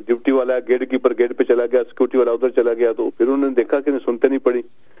جو ڈیوٹی والا ہے گیٹ کیپر گیٹ پہ چلا گیا، سیکورٹی والا ادھر چلا گیا، تو پھر انہوں نے دیکھا کہ سنتے نہیں پڑھی،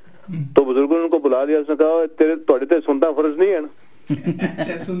 تو بزرگوں نے ان کو بلا لیا، اس نے کہا تھوڑے تے سنتا فرض نہیں ہے نا۔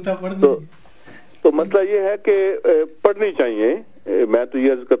 تو مسئلہ یہ ہے کہ پڑھنی چاہیے۔ میں تو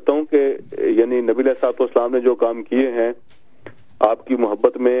یہ عرض کرتا ہوں کہ یعنی نبی علیہ الصلوۃ والسلام نے جو کام کیے ہیں آپ کی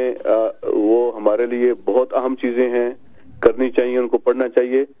محبت میں، وہ ہمارے لیے بہت اہم چیزیں ہیں، کرنی چاہیے، ان کو پڑھنا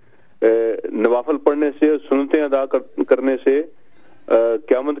چاہیے۔ نوافل پڑھنے سے، سنتیں ادا کرنے سے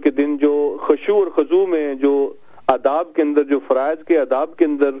قیامت کے دن جو خشوع اور خضوع میں جو آداب کے اندر، جو فرائض کے آداب کے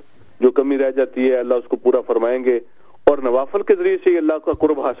اندر جو کمی رہ جاتی ہے اللہ اس کو پورا فرمائیں گے، اور نوافل کے ذریعے سے اللہ کا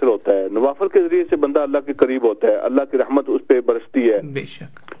قرب حاصل ہوتا ہے، نوافل کے ذریعے سے بندہ اللہ کے قریب ہوتا ہے، اللہ کی رحمت اس پہ برستی ہے بے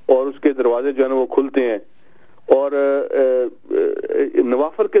شک، اور اس کے دروازے جو ہے نا وہ کھلتے ہیں، اور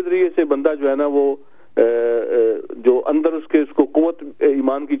نوافل کے ذریعے سے بندہ جو ہے نا وہ جو اندر اس کو قوت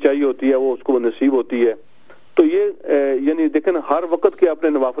ایمان کی چاہیے ہوتی ہے وہ اس کو نصیب ہوتی ہے۔ تو یہ یعنی دیکھیں ہر وقت کے آپ نے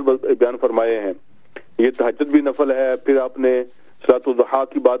نوافل بیان فرمائے ہیں، یہ تہجد بھی نفل ہے، پھر آپ نے صلاۃ الضحیٰ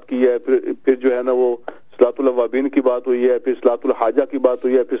کی بات کی ہے، پھر جو ہے نا وہ صلاۃ الاوابین کی بات ہوئی ہے، پھر صلاۃ الحاجہ کی بات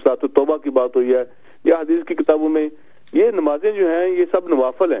ہوئی ہے، پھر صلاۃ التوبہ کی بات ہوئی ہے۔ یہ حدیث کی کتابوں میں یہ نمازیں جو ہیں یہ سب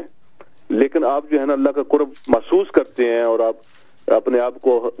نوافل ہیں، لیکن آپ جو ہے نا اللہ کا قرب محسوس کرتے ہیں اور آپ اپنے آپ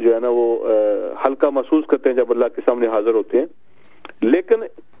کو جو ہے نا وہ ہلکا محسوس کرتے ہیں جب اللہ کے سامنے حاضر ہوتے ہیں۔ لیکن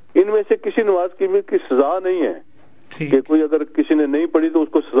ان میں سے کسی نماز کی بھی کوئی سزا نہیں ہے کہ کوئی اگر کسی نے نہیں پڑھی تو اس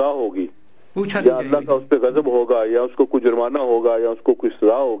کو سزا ہوگی، یا اللہ کا اس پہ غضب ہوگا، یا اس کو کوئی جرمانہ ہوگا، یا اس کو کوئی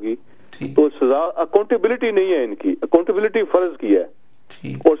سزا ہوگی۔ تو سزا اکاؤنٹیبلٹی نہیں ہے، ان کی اکاؤنٹیبلٹی فرض کی ہے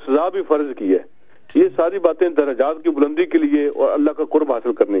اور سزا بھی فرض کی ہے۔ یہ ساری باتیں درجات کی بلندی کے لیے اور اللہ کا قرب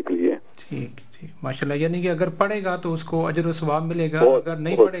حاصل کرنے کے لیے۔ ٹھیک ماشاءاللہ، یعنی کہ اگر پڑھے گا تو اس کو اجر و ثواب ملے گا، اگر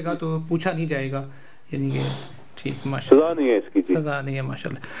نہیں پڑھے گا تو پوچھا نہیں جائے گا، یعنی کہ ٹھیک ماشاءاللہ سزا نہیں ہے، اس کی سزا نہیں ہے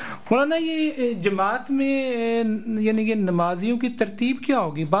ماشاءاللہ۔ مولانا یہ جماعت میں یعنی کہ نمازیوں کی ترتیب کیا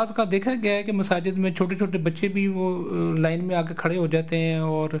ہوگی؟ بعض کا دیکھا گیا ہے کہ مساجد میں چھوٹے چھوٹے بچے بھی وہ لائن میں آ کے کھڑے ہو جاتے ہیں،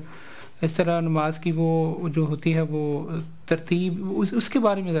 اور اس طرح نماز کی وہ جو ہوتی ہے وہ ترتیب، اس کے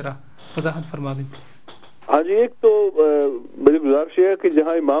بارے میں ذرا وضاحت فرما دیں۔ ہاں جی، ایک تو میری گزارش ہے کہ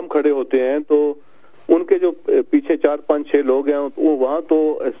جہاں امام کھڑے ہوتے ہیں تو ان کے جو پیچھے 4 5 6 لوگ ہیں وہ وہاں تو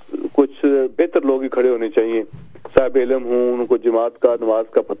کچھ بہتر لوگ ہی کھڑے ہونے چاہیے، صاحب علم ہوں، ان کو جماعت کا نماز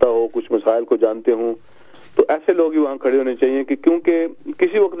کا پتہ ہو، کچھ مسائل کو جانتے ہوں، تو ایسے لوگ ہی وہاں کھڑے ہونے چاہیے کہ کیونکہ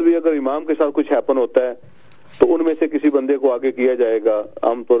کسی وقت بھی اگر امام کے ساتھ کچھ ہیپن ہوتا ہے تو ان میں سے کسی بندے کو آگے کیا جائے گا۔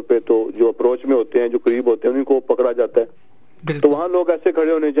 عام طور پہ تو جو اپروچ میں ہوتے ہیں، جو قریب ہوتے ہیں، انہیں کو پکڑا جاتا ہے، تو وہاں لوگ ایسے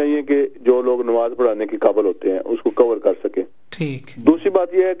کھڑے ہونے چاہیے کہ جو لوگ نماز پڑھانے کے قابل ہوتے ہیں اس کو کور کر سکیں۔ ٹھیک۔ دوسری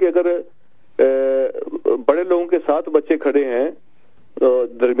بات یہ ہے کہ اگر بڑے لوگوں کے ساتھ بچے کھڑے ہیں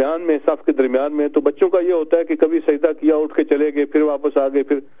درمیان میں، صف کے درمیان میں، تو بچوں کا یہ ہوتا ہے کہ کبھی سجدہ کیا اٹھ کے چلے گئے، پھر واپس آ گئے،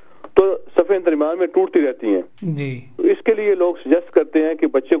 پھر تو صفیں درمیان میں ٹوٹتی رہتی ہیں جی. تو اس کے لیے لوگ سجیسٹ کرتے ہیں کہ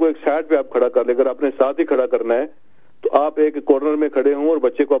بچے کو ایک سائڈ پہ آپ کھڑا کر لیں. اگر اپنے ساتھ ہی کھڑا کرنا ہے تو آپ ایک کارنر میں کھڑے ہوں اور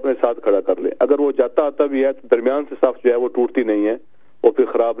بچے کو اپنے ساتھ کھڑا کر لیں. اگر وہ جاتا آتا بھی ہے تو درمیان سے صف جو ہے وہ ٹوٹتی نہیں ہے, وہ پھر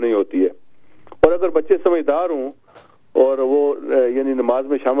خراب نہیں ہوتی ہے. اور اگر بچے سمجھدار ہوں اور وہ یعنی نماز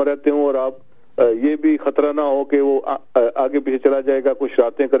میں شامل رہتے ہوں اور آپ یہ بھی خطرہ نہ ہو کہ وہ آگے پیچھے چلا جائے گا, کچھ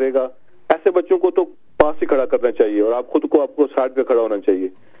شرارتیں کرے گا, ایسے بچوں کو تو پاس ہی کھڑا کرنا چاہیے اور آپ کو سائڈ پہ کھڑا ہونا چاہیے.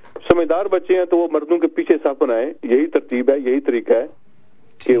 سمجھدار بچے ہیں تو وہ مردوں کے پیچھے صف بنائیں, یہی ترتیب ہے, یہی طریقہ ہے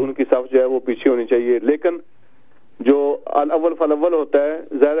کہ ان کی صف جو ہے وہ پیچھے ہونی چاہیے. لیکن جو الاول فالاول ہوتا ہے,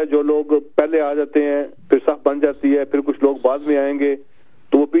 ظاہر ہے جو لوگ پہلے آ جاتے ہیں پھر صف بن جاتی ہے, پھر کچھ لوگ بعد میں آئیں گے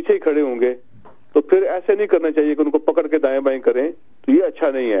تو وہ پیچھے ہی کھڑے ہوں گے. تو پھر ایسے نہیں کرنا چاہیے کہ ان کو پکڑ کے دائیں بائیں کریں, تو یہ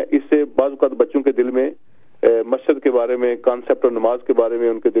اچھا نہیں ہے. اس سے بعض اوقات بچوں کے دل میں مسجد کے بارے میں, کانسیپٹ اور نماز کے بارے میں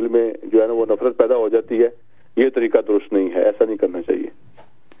ان کے دل میں جو ہے نا وہ نفرت پیدا ہو جاتی ہے. یہ طریقہ درست نہیں ہے, ایسا نہیں کرنا چاہیے.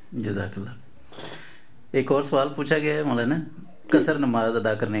 جزاک اللہ. ایک اور سوال پوچھا گیا ہے مولانا, قصر نماز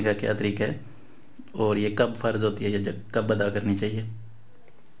ادا کرنے کا کیا طریقہ ہے اور یہ کب فرض ہوتی ہے یا کب ادا کرنی چاہیے؟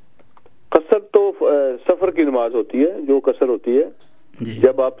 قصر تو سفر کی نماز ہوتی ہے جو قصر ہوتی ہے.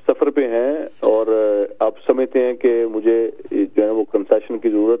 جب آپ سفر پہ ہیں اور آپ سمجھتے ہیں کہ مجھے جو ہے وہ کنسیشن کی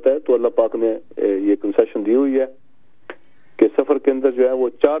ضرورت ہے, تو اللہ پاک نے یہ کنسیشن دی ہوئی ہے کہ سفر کے اندر جو ہے وہ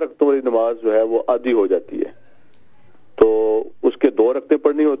 4 رکعتوں والی نماز جو ہے وہ آدھی ہو جاتی ہے. تو اس کے 2 رکعتیں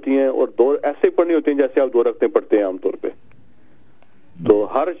پڑھنی ہوتی ہیں اور 2 ایسے پڑھنی ہوتی ہیں جیسے آپ 2 رکعتیں پڑھتے ہیں عام طور پہ. تو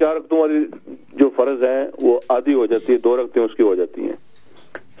ہر 4 رکعتوں والی جو فرض ہیں وہ آدھی ہو جاتی ہے, 2 رکعتیں اس کی ہو جاتی ہیں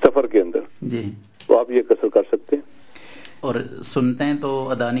سفر کے اندر جی. تو آپ یہ قصر کر سکتے ہیں. اور سنتے ہیں تو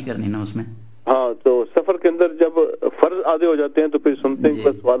ادا نہیں کرنی نا اس میں؟ ہاں, تو سفر کے اندر جب فرض آدھے ہو جاتے ہیں تو پھر سنتے ہیں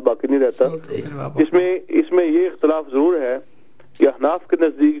کا سوال باقی نہیں رہتا. اس میں یہ اختلاف ضرور ہے کہ احناف کے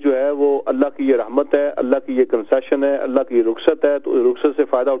نزدیک جو ہے وہ اللہ کی یہ رحمت ہے, اللہ کی یہ کنسیشن ہے, اللہ کی یہ رخصت ہے, تو رخصت سے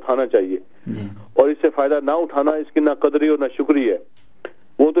فائدہ اٹھانا چاہیے جی. اور اس سے فائدہ نہ اٹھانا اس کی نہ قدری اور نہ شکری ہے.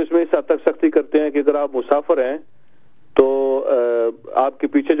 وہ تو اس میں اس حد تک سختی کرتے ہیں کہ اگر آپ مسافر ہیں تو آپ کے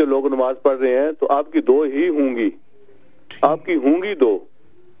پیچھے جو لوگ نماز پڑھ رہے ہیں تو آپ کی 2 ہی ہوں گی, آپ کی ہوں گی 2,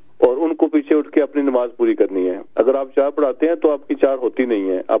 اور ان کو پیچھے اٹھ کے اپنی نماز پوری کرنی ہے. اگر آپ 4 پڑھاتے ہیں تو آپ کی 4 ہوتی نہیں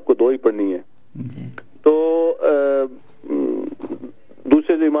ہے, آپ کو 2 ہی پڑھنی ہے جی. تو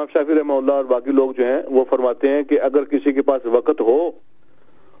دوسرے جو امام شافعی رحمہ اللہ اور باقی لوگ جو ہیں وہ فرماتے ہیں کہ اگر کسی کے پاس وقت ہو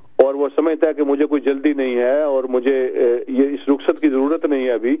اور وہ سمجھتا ہے کہ مجھے کوئی جلدی نہیں ہے اور مجھے یہ اس رخصت کی ضرورت نہیں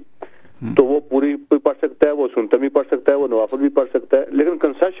ہے ابھی, تو وہ پوری پڑھ سکتا ہے, وہ سنتا بھی پڑھ سکتا ہے, وہ نوافل بھی پڑھ سکتا ہے. لیکن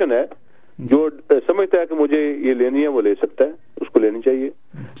کنسیشن ہے, جو سمجھتا ہے کہ مجھے یہ لینی ہے وہ لے سکتا ہے, اس کو لینی چاہیے.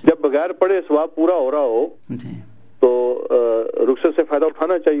 جب بغیر پڑھے ثواب پورا ہو رہا ہو تو رخصت سے فائدہ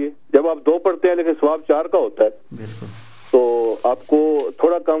اٹھانا چاہیے. جب آپ 2 پڑھتے ہیں لیکن ثواب 4 کا ہوتا ہے تو آپ کو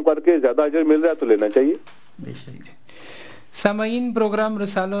تھوڑا کام کر کے زیادہ اجر مل رہا ہے تو لینا چاہیے. سامعین, پروگرام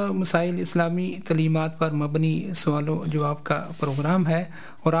رسالہ مسائل اسلامی تعلیمات پر مبنی سوال و جواب کا پروگرام ہے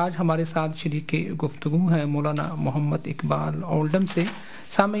اور آج ہمارے ساتھ شریک گفتگو ہے مولانا محمد اقبال اولڈم سے.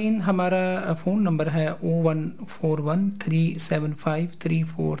 سامعین, ہمارا فون نمبر ہے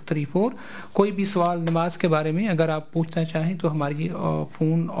 01413753434. کوئی بھی سوال نماز کے بارے میں اگر آپ پوچھنا چاہیں تو ہماری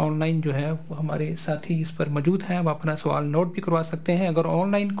فون آن لائن جو ہے وہ ہمارے ساتھی اس پر موجود ہیں, آپ اپنا سوال نوٹ بھی کروا سکتے ہیں. اگر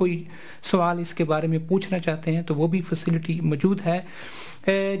آن لائن کوئی سوال اس کے بارے میں پوچھنا چاہتے ہیں تو وہ بھی فیسلٹی موجود ہے.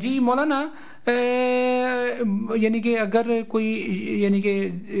 جی مولانا, یعنی کہ اگر کوئی یعنی کہ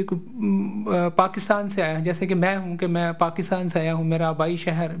پاکستان سے آیا, جیسے کہ میں ہوں کہ میں پاکستان سے آیا ہوں, میرا آبائی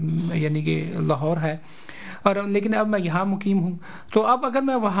شہر یعنی کہ لاہور ہے, اور لیکن اب میں یہاں مقیم ہوں, تو اب اگر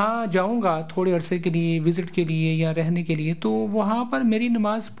میں وہاں جاؤں گا تھوڑے عرصے کے لیے وزٹ کے لیے یا رہنے کے لیے, تو وہاں پر میری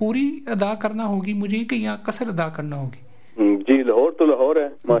نماز پوری ادا کرنا ہوگی مجھے کہ یا قصر ادا کرنا ہوگی؟ جی, لاہور تو لاہور ہے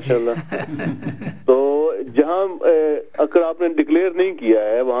ماشاءاللہ. تو جہاں اگر آپ نے ڈکلیئر نہیں کیا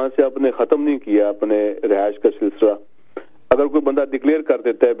ہے وہاں سے آپ نے ختم نہیں کیا اپنے رہائش کا سلسلہ, اگر کوئی بندہ ڈکلیئر کر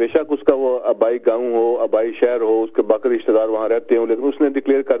دیتا ہے, بے شک اس کا وہ آبائی گاؤں ہو, آبائی شہر ہو, اس کے باقی رشتہ دار وہاں رہتے ہوں, لیکن اس نے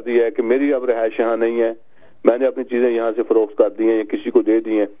ڈکلیئر کر دیا ہے کہ میری اب رہائش یہاں نہیں ہے, میں نے اپنی چیزیں یہاں سے فروخت کر دی ہیں یا کسی کو دے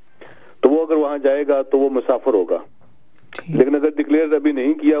دی ہیں, تو وہ اگر وہاں جائے گا تو وہ مسافر ہوگا. لیکن اگر ڈکلیئر ابھی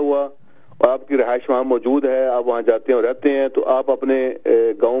نہیں کیا ہوا اور آپ کی رہائش وہاں موجود ہے, آپ وہاں جاتے ہیں اور رہتے ہیں, تو آپ اپنے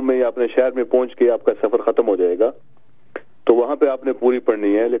گاؤں میں یا اپنے شہر میں پہنچ کے آپ کا سفر ختم ہو جائے گا, تو وہاں پہ آپ نے پوری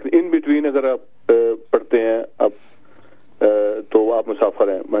پڑھنی ہے. لیکن ان بٹوین اگر آپ پڑھتے ہیں آپ تو آپ مسافر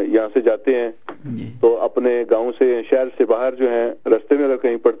ہیں, یہاں سے جاتے ہیں تو اپنے گاؤں سے شہر سے باہر جو ہیں رستے میں اگر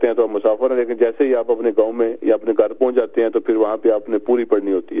کہیں پڑھتے ہیں تو آپ مسافر ہیں, لیکن جیسے ہی آپ اپنے گاؤں میں یا اپنے گھر پہنچ جاتے ہیں تو پھر وہاں پہ آپ نے پوری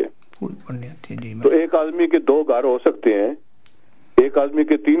پڑھنی ہوتی ہے. تو ایک آدمی کے 2 گھر ہو سکتے ہیں, ایک آدمی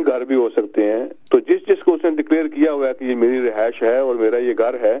کے 3 گھر بھی ہو سکتے ہیں. تو جس کو اس نے ڈکلیئر کیا ہوا ہے کہ یہ میری رہائش ہے اور میرا یہ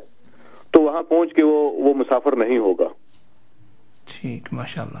گھر ہے, تو وہاں پہنچ کے وہ مسافر نہیں ہوگا. ٹھیک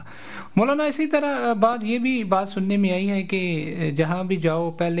ماشاءاللہ. مولانا اسی طرح یہ بھی بات سننے میں آئی ہے کہ جہاں بھی جاؤ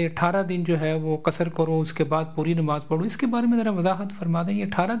پہلے 18 دن جو ہے وہ قصر کرو، اس کے بعد پوری نماز پڑھو. اس کے بارے میں ذرا وضاحت فرما دیں، یہ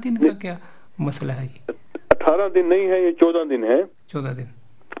 18 دن کا کیا مسئلہ ہے؟ یہ 18 دن نہیں ہے، یہ 14 دن ہے. 14 دن.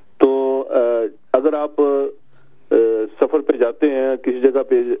 تو اگر آپ سفر پہ جاتے ہیں، کسی جگہ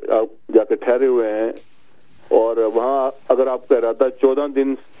پہ آپ جا کے ٹھہرے ہوئے ہیں اور وہاں اگر آپ کا ارادہ 14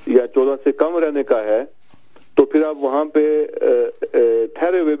 دن یا 14 سے کم رہنے کا ہے تو پھر آپ وہاں پہ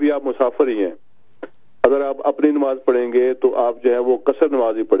ٹھہرے ہوئے بھی آپ مسافر ہی ہیں. اگر آپ اپنی نماز پڑھیں گے تو آپ جو ہے وہ قصر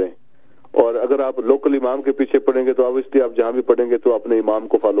نماز ہی پڑھیں، اور اگر آپ لوکل امام کے پیچھے پڑھیں گے تو obviously آپ جہاں بھی پڑھیں گے تو اپنے امام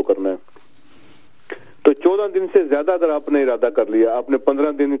کو فالو کرنا ہے. تو 14 دن سے زیادہ اگر آپ نے ارادہ کر لیا، آپ نے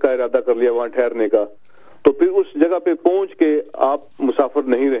 15 دن کا ارادہ کر لیا وہاں ٹھہرنے کا، تو پھر اس جگہ پہ پہنچ کے آپ مسافر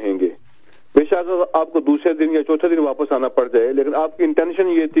نہیں رہیں گے. بے شک آپ کو دوسرے دن یا چوتھے دن واپس آنا پڑ جائے، لیکن آپ کی انٹینشن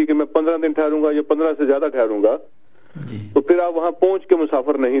یہ تھی کہ میں 15 دن ٹھہروں گا یا 15 سے زیادہ ٹھہروں گا، تو پھر آپ وہاں پہنچ کے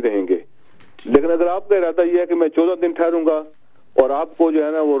مسافر نہیں رہیں گے. لیکن اگر آپ کا ارادہ یہ ہے کہ میں 14 دن ٹھہروں گا اور آپ کو جو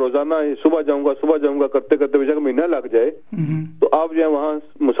ہے نا وہ روزانہ صبح جاؤں گا کرتے کرتے بے شک مہینہ لگ جائے، تو آپ جو ہے وہاں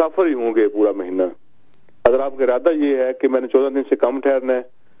مسافر ہی ہوں گے پورا مہینہ. اگر آپ کا ارادہ یہ ہے کہ میں نے 14 دن سے کم ٹھہرنا ہے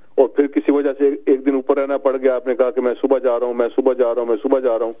اور پھر کسی وجہ سے ایک دن اوپر رہنا پڑ گیا، آپ نے کہا کہ میں صبح جا رہا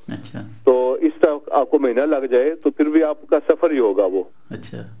ہوں، تو اس طرح آپ کو مہینہ لگ جائے تو پھر بھی آپ کا سفر ہی ہوگا وہ.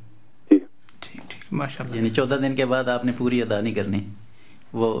 اچھا ٹھیک ماشاءاللہ. یعنی 14 دن کے بعد آپ نے پوری ادا نہیں کرنی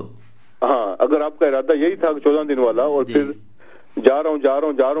وہ. ہاں اگر آپ کا ارادہ یہی تھا 14 دن والا اور پھر جا رہا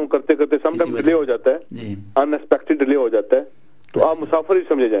ہوں کرتے کرتے سم ٹائم ڈیلے ہو جاتا ہے، ان ایکسپیکٹڈ ڈیلے ہو جاتا ہے، تو آپ مسافر ہی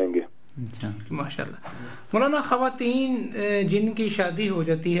سمجھے جائیں گے. ماشاءاللہ. مولانا خواتین جن کی شادی ہو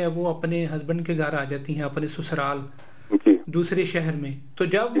جاتی ہے وہ اپنے ہسبینڈ کے گھر آ جاتی ہیں، اپنے سسرال دوسرے شہر میں، تو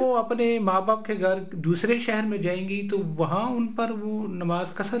جب وہ اپنے ماں باپ کے گھر دوسرے شہر میں جائیں گی تو وہاں ان پر وہ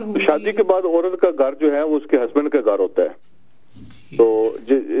نماز قصر ہوگی؟ شادی کے بعد عورت کا گھر جو ہے وہ اس کے ہسبینڈ کا گھر ہوتا ہے، تو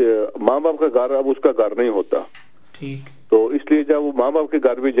ماں باپ کا گھر اب اس کا گھر نہیں ہوتا. ٹھیک. تو اس لیے جب وہ ماں باپ کے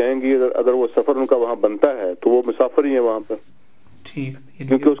گھر بھی جائیں گی، اگر وہ سفر ان کا وہاں بنتا ہے تو وہ مسافر ہی ہیں وہاں پر. ٹھیک.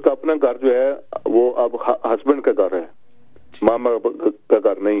 کیونکہ اس کا اپنا گھر جو ہے وہ اب ہسبینڈ کا گھر ہے، ماں باپ کا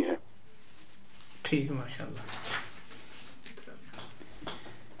گھر نہیں ہے. ٹھیک ماشاءاللہ.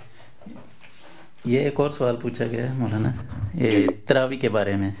 یہ ایک اور سوال پوچھا گیا ہے مولانا، یہ تراوی کے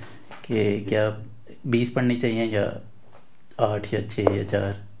بارے میں کہ کیا 20 پڑھنی چاہیے یا 8 یا 6 یا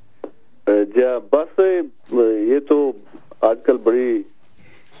 4؟ بس یہ تو آج کل بڑی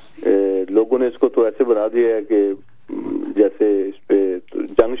لوگوں نے اس کو تو ایسے بنا دیا ہے کہ جیسے اس پہ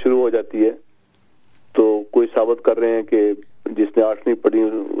جنگ شروع ہو جاتی ہے. تو کوئی ثابت کر رہے ہیں کہ جس نے 8 نہیں پڑھی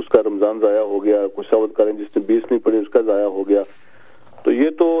اس کا رمضان ضائع ہو گیا، کوئی ثابت کر رہے ہیں جس نے 20 نہیں پڑھی اس کا ضائع ہو گیا. تو یہ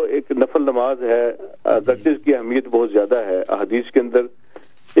تو ایک نفل نماز ہے، اگرچہ اس کی اہمیت بہت زیادہ ہے. حدیث کے اندر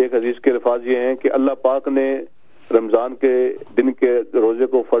ایک حدیث کے الفاظ یہ ہیں کہ اللہ پاک نے رمضان کے دن کے روزے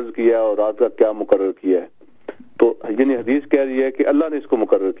کو فرض کیا اور رات کا قیام مقرر کیا ہے. تو یعنی حدیث کہہ رہی ہے کہ اللہ نے اس کو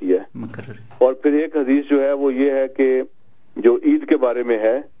مقرر کیا ہے. اور پھر ایک حدیث جو ہے وہ یہ ہے کہ جو عید کے بارے میں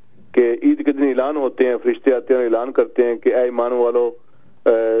ہے کہ عید کے دن اعلان ہوتے ہیں، فرشتے آتے ہیں اور اعلان کرتے ہیں کہ اے ایمان والو،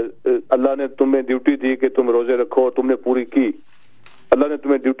 اللہ نے تمہیں ڈیوٹی دی کہ تم روزے رکھو اور تم نے پوری کی. اللہ نے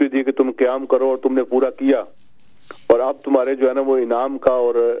تمہیں ڈیوٹی دی کہ تم قیام کرو اور تم نے پورا کیا، اور اب تمہارے جو ہے نا وہ انعام کا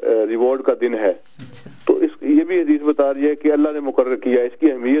اور ریوارڈ کا دن ہے. تو یہ بھی حدیث بتا رہی ہے کہ اللہ نے مقرر کیا، اس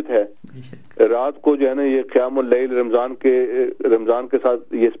کی اہمیت ہے. رات کو جو ہے نا یہ قیام اللیل رمضان کے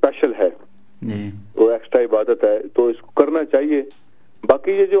ساتھ یہ اسپیشل ہے، وہ ایکسٹرا عبادت ہے، تو اس کو کرنا چاہیے.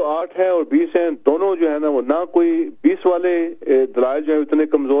 باقی یہ جو 8 ہیں اور 20 ہیں دونوں جو ہے نا وہ نہ کوئی 20 والے دلائل جو ہیں اتنے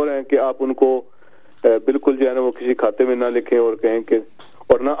کمزور ہیں کہ آپ ان کو بالکل جو ہے نا وہ کسی کھاتے میں نہ لکھیں اور کہیں کہ،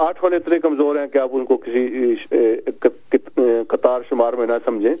 اور نہ 8 والے اتنے کمزور ہیں کہ آپ ان کو کسی قطار شمار میں نہ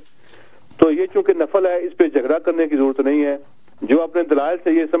سمجھیں. تو یہ چونکہ نفل ہے اس پہ جھگڑا کرنے کی ضرورت نہیں ہے. جو اپنے دلائل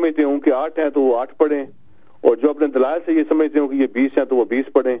سے یہ سمجھتے ہوں کہ 8 ہیں تو وہ 8 پڑھیں، اور جو اپنے دلائل سے یہ سمجھتے ہوں کہ یہ 20 ہیں تو وہ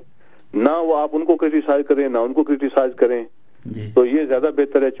 20 پڑھیں. نہ وہ آپ ان کو کرٹیسائز کریں نہ ان کو کرٹیسائز کریں، تو یہ زیادہ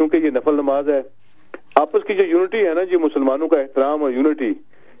بہتر ہے. چونکہ یہ نفل نماز ہے، آپس کی جو یونٹی ہے نا جی، مسلمانوں کا احترام اور یونٹی،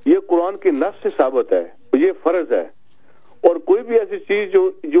 یہ قرآن کی نص سے ثابت ہے، یہ فرض ہے. اور کوئی بھی ایسی چیز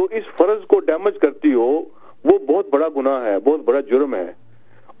جو اس فرض کو ڈیمیج کرتی ہو وہ بہت بڑا گناہ ہے، بہت بڑا جرم ہے.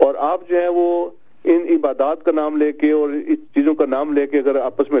 اور آپ جو ہے وہ ان عبادات کا نام لے کے اور اس چیزوں کا نام لے کے اگر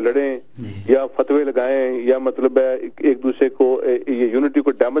آپس میں لڑیں یا فتوے لگائیں یا مطلب ہے ایک دوسرے کو یہ یونٹی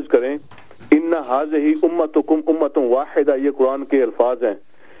کو ڈیمیج کریں، ان ھذہ امتکم امۃ واحدہ، یہ قرآن کے الفاظ ہیں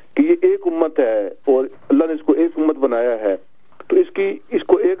کہ یہ ایک امت ہے اور اللہ نے اس کو ایک امت بنایا ہے. تو اس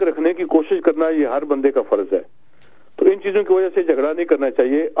کو ایک رکھنے کی کوشش کرنا یہ ہر بندے کا فرض ہے. تو ان چیزوں کی وجہ سے جھگڑا نہیں کرنا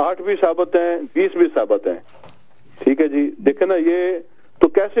چاہیے. 8 بھی ثابت ہیں، 20 بھی ثابت ہیں. ٹھیک ہے جی. دیکھیں نا، یہ تو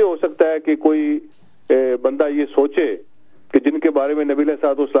کیسے ہو سکتا ہے کہ کوئی بندہ یہ سوچے کہ جن کے بارے میں نبی علیہ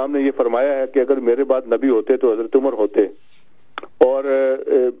السلام نے یہ فرمایا ہے کہ اگر میرے بعد نبی ہوتے تو حضرت عمر ہوتے. اور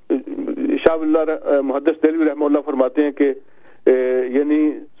شاہ اللہ محدث دہلوی رحمہ اللہ فرماتے ہیں کہ یعنی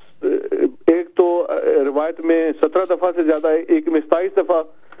ایک تو روایت میں 17 دفعہ سے زیادہ ہے, ایک میں 27 دفعہ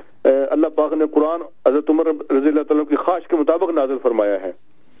اللہ پاک نے قرآن حضرت عمر رضی اللہ تعالیٰ کی خواہش کے مطابق نازل فرمایا ہے,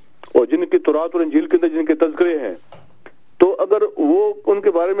 اور جن کی تورات اور انجیل کے اندر جن کے تذکرے ہیں, تو اگر وہ ان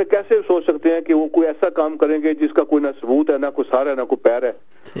کے بارے میں کیسے سوچ سکتے ہیں کہ وہ کوئی ایسا کام کریں گے جس کا کوئی نہ ثبوت ہے, نہ کوئی سار ہے, نہ کوئی پیر ہے,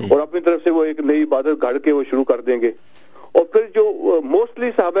 اور اپنی طرف سے وہ ایک نئی عبادت گھڑ کے وہ شروع کر دیں گے. اور پھر جو موسٹلی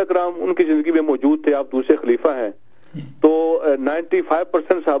صحابہ کرام ان کی زندگی میں موجود تھے, آپ دوسرے خلیفہ ہیں, تو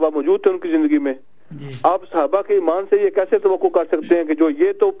 95% صحابہ موجود تھے ان کی زندگی میں. آپ صحابہ کے ایمان سے یہ کیسے توقع کر سکتے ہیں کہ جو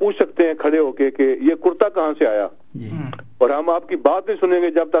یہ تو پوچھ سکتے ہیں کھڑے ہو کے کہ یہ کرتا کہاں سے آیا, اور ہم آپ کی بات نہیں سنیں گے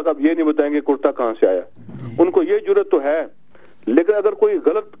جب تک آپ یہ نہیں بتائیں گے کرتا کہاں سے آیا. ان کو یہ جرت تو ہے, لیکن اگر کوئی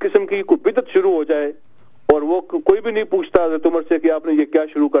غلط قسم کی کوئی بدعت شروع ہو جائے اور وہ کوئی بھی نہیں پوچھتا حضرت عمر سے کہ آپ نے یہ کیا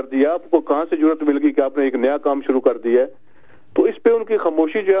شروع کر دیا, آپ کو کہاں سے جرت مل گئی کہ آپ نے ایک نیا کام شروع کر دیا ہے, تو اس پہ ان کی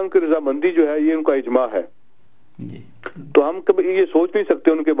خاموشی جو ہے, ان کی رضامندی جو ہے, یہ ان کا اجماع ہے. تو ہم کبھی یہ سوچ نہیں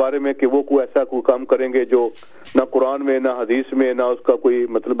سکتے ان کے بارے میں کہ وہ کوئی ایسا کوئی کام کریں گے جو نہ قرآن میں, نہ حدیث میں, نہ اس کا کوئی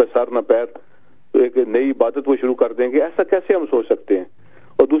مطلب ہے سر نہ پیر, تو ایک نئی عبادت وہ شروع کر دیں گے. ایسا کیسے ہم سوچ سکتے ہیں؟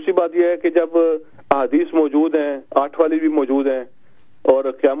 اور دوسری بات یہ ہے کہ جب احادیث موجود ہیں, 8 والی بھی موجود ہیں, اور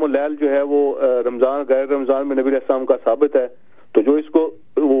قیام اللیل جو ہے وہ رمضان غیر رمضان میں نبی علیہ السلام کا ثابت ہے, تو جو اس کو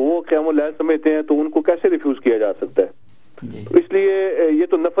وہ قیام اللیل سمجھتے ہیں تو ان کو کیسے ریفیوز کیا جا سکتا ہے؟ اس لیے یہ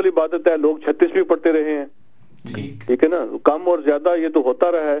تو نفل عبادت ہے, لوگ 36 بھی پڑھتے رہے ہیں, ٹھیک ہے نا, کم اور زیادہ یہ تو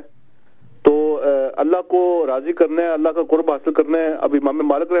ہوتا رہا ہے. تو اللہ کو راضی کرنا ہے, اللہ کا قرب حاصل کرنا ہے. اب امام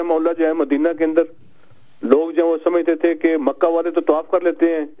مالک رحمہ اللہ جو ہے مدینہ کے اندر لوگ جو وہ سمجھتے تھے کہ مکہ والے تو طواف کر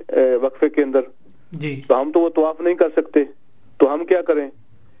لیتے ہیں وقفے کے اندر, تو ہم تو وہ طواف نہیں کر سکتے, تو ہم کیا کریں؟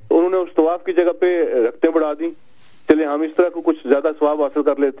 انہوں نے اس طواف کی جگہ پہ رکھتے بڑھا دی, چلے ہم اس طرح کو کچھ زیادہ ثواب حاصل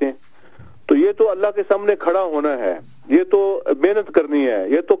کر لیتے ہیں. تو یہ تو اللہ کے سامنے کھڑا ہونا ہے, یہ تو محنت کرنی ہے,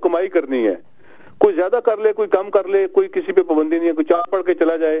 یہ تو کمائی کرنی ہے. کوئی زیادہ کر لے, کوئی کم کر لے, کوئی کسی پہ پابندی نہیں ہے. کوئی 4 پڑھ کے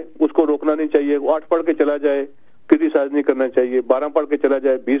چلا جائے, اس کو روکنا نہیں چاہیے. 8 پڑھ کے چلا جائے, کرٹیسائز نہیں کرنا چاہیے. 12 پڑھ کے چلا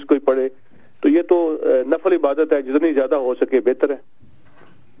جائے, 20 کوئی پڑھے, تو یہ تو نفل عبادت ہے, جتنی زیادہ ہو سکے بہتر ہے.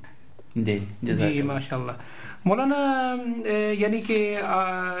 جی ماشاءاللہ. مولانا یعنی کہ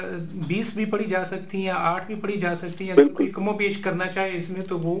 20 بھی پڑھی جا سکتی ہیں یا 8 بھی پڑھی جا سکتی ہیں, اگر کوئی کم و بیش کرنا چاہے اس میں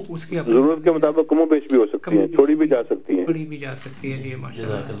تو وہ اس کی ضرورت کے مطابق کم و بیش بھی ہو سکتی ہیں, چھوڑی بھی جا سکتی ہیں, پڑھی بھی جا سکتی ہے. جی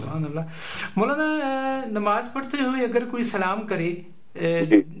ماشاءاللہ, سبحان اللہ. مولانا نماز پڑھتے ہوئے اگر کوئی سلام کرے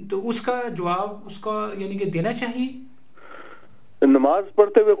تو اس کا جواب اس کا یعنی کہ دینا چاہیے؟ نماز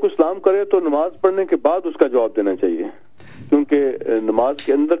پڑھتے ہوئے کوئی سلام کرے تو نماز پڑھنے کے بعد اس کا جواب دینا چاہیے, کیونکہ نماز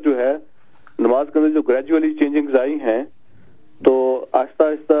کے اندر جو ہے, نماز کے اندر جو گریجولی چینجنگز آئی ہیں, تو آہستہ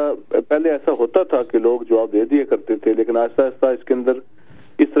آہستہ پہلے ایسا ہوتا تھا کہ لوگ جواب دے دیا کرتے تھے, لیکن آہستہ آہستہ اس کے اندر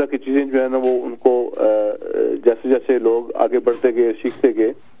اس طرح کی چیزیں جو ہے نا وہ ان کو جیسے جیسے لوگ آگے بڑھتے گئے, سیکھتے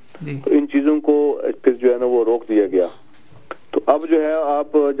گئے, تو ان چیزوں کو پھر جو ہے نا وہ روک دیا گیا. تو اب جو ہے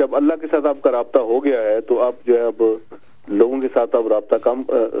آپ جب اللہ کے ساتھ آپ کا رابطہ ہو گیا ہے تو آپ جو ہے اب لوگوں کے ساتھ آپ رابطہ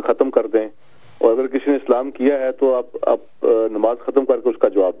ختم کر دیں, اور اگر کسی نے اسلام کیا ہے تو آپ نماز ختم کر کے اس کا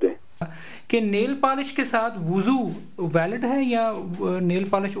جواب دیں. کہ نیل پالش کے ساتھ وضو ویلڈ ہے یا نیل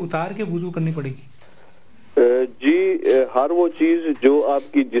پالش اتار کے وضو کرنی پڑے گی؟ جی, ہر وہ چیز جو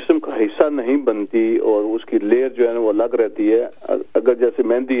آپ کی جسم کا حصہ نہیں بنتی اور اس کی لیئر جو ہے نا وہ الگ رہتی ہے. اگر جیسے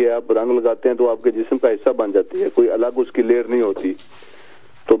مہندی ہے, آپ رنگ لگاتے ہیں تو آپ کے جسم کا حصہ بن جاتی ہے, کوئی الگ اس کی لیئر نہیں ہوتی.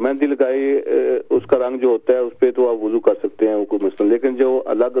 تو مہندی لگائی, اس کا رنگ جو ہوتا ہے اس پہ تو آپ وضو کر سکتے ہیں, وہ کوئی مسئلہ. لیکن جو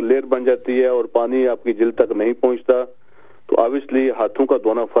الگ لیئر بن جاتی ہے اور پانی آپ کی جلد تک نہیں پہنچتا, تو آبویسلی ہاتھوں کا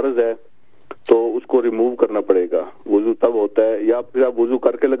دھونا فرض ہے, تو اس کو ریموو کرنا پڑے گا. وضو تب ہوتا ہے, یا پھر آپ وضو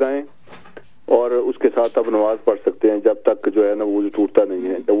کر کے لگائیں اور اس کے ساتھ آپ نماز پڑھ سکتے ہیں جب تک جو ہے نا وضو ٹوٹتا نہیں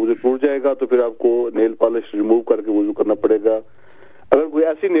ہے. جب وضو ٹوٹ جائے گا تو پھر آپ کو نیل پالش ریموو کر کے وضو کرنا پڑے گا. اگر کوئی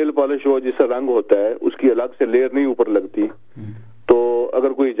ایسی نیل پالش ہو جس کا رنگ ہوتا ہے, اس کی الگ سے لیئر نہیں اوپر لگتی, تو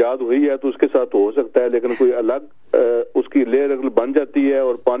اگر کوئی ایجاد ہوئی ہے تو اس کے ساتھ ہو سکتا ہے. لیکن کوئی الگ اس کی لیئر اگر بن جاتی ہے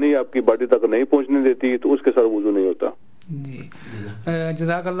اور پانی آپ کی باڈی تک نہیں پہنچنے دیتی, تو اس کے ساتھ وضو نہیں ہوتا. جی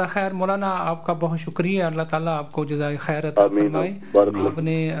جزاک اللہ خیر. مولانا آپ کا بہت شکریہ, اللہ تعالیٰ آپ کو جزائے خیر عطا فرمائے. آپ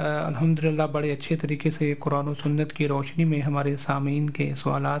نے الحمدللہ بڑے اچھے طریقے سے قرآن و سنت کی روشنی میں ہمارے سامعین کے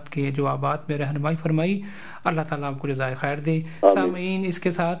سوالات کے جوابات میں رہنمائی فرمائی. اللہ تعالیٰ آپ کو جزائے خیر دے. سامعین, اس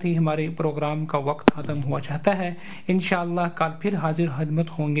کے ساتھ ہی ہمارے پروگرام کا وقت ختم ہوا چاہتا ہے. انشاءاللہ کل پھر حاضر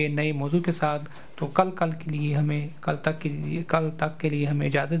خدمت ہوں گے نئے موضوع کے ساتھ. تو کل تک کے لیے ہمیں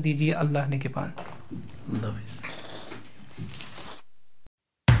اجازت دیجیے. اللہ نے کے پان. اللہ حافظ.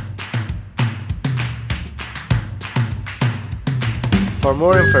 For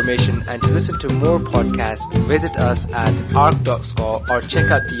more information and to listen to more podcasts, visit us at arc.score or check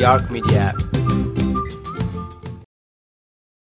out the Arc Media app.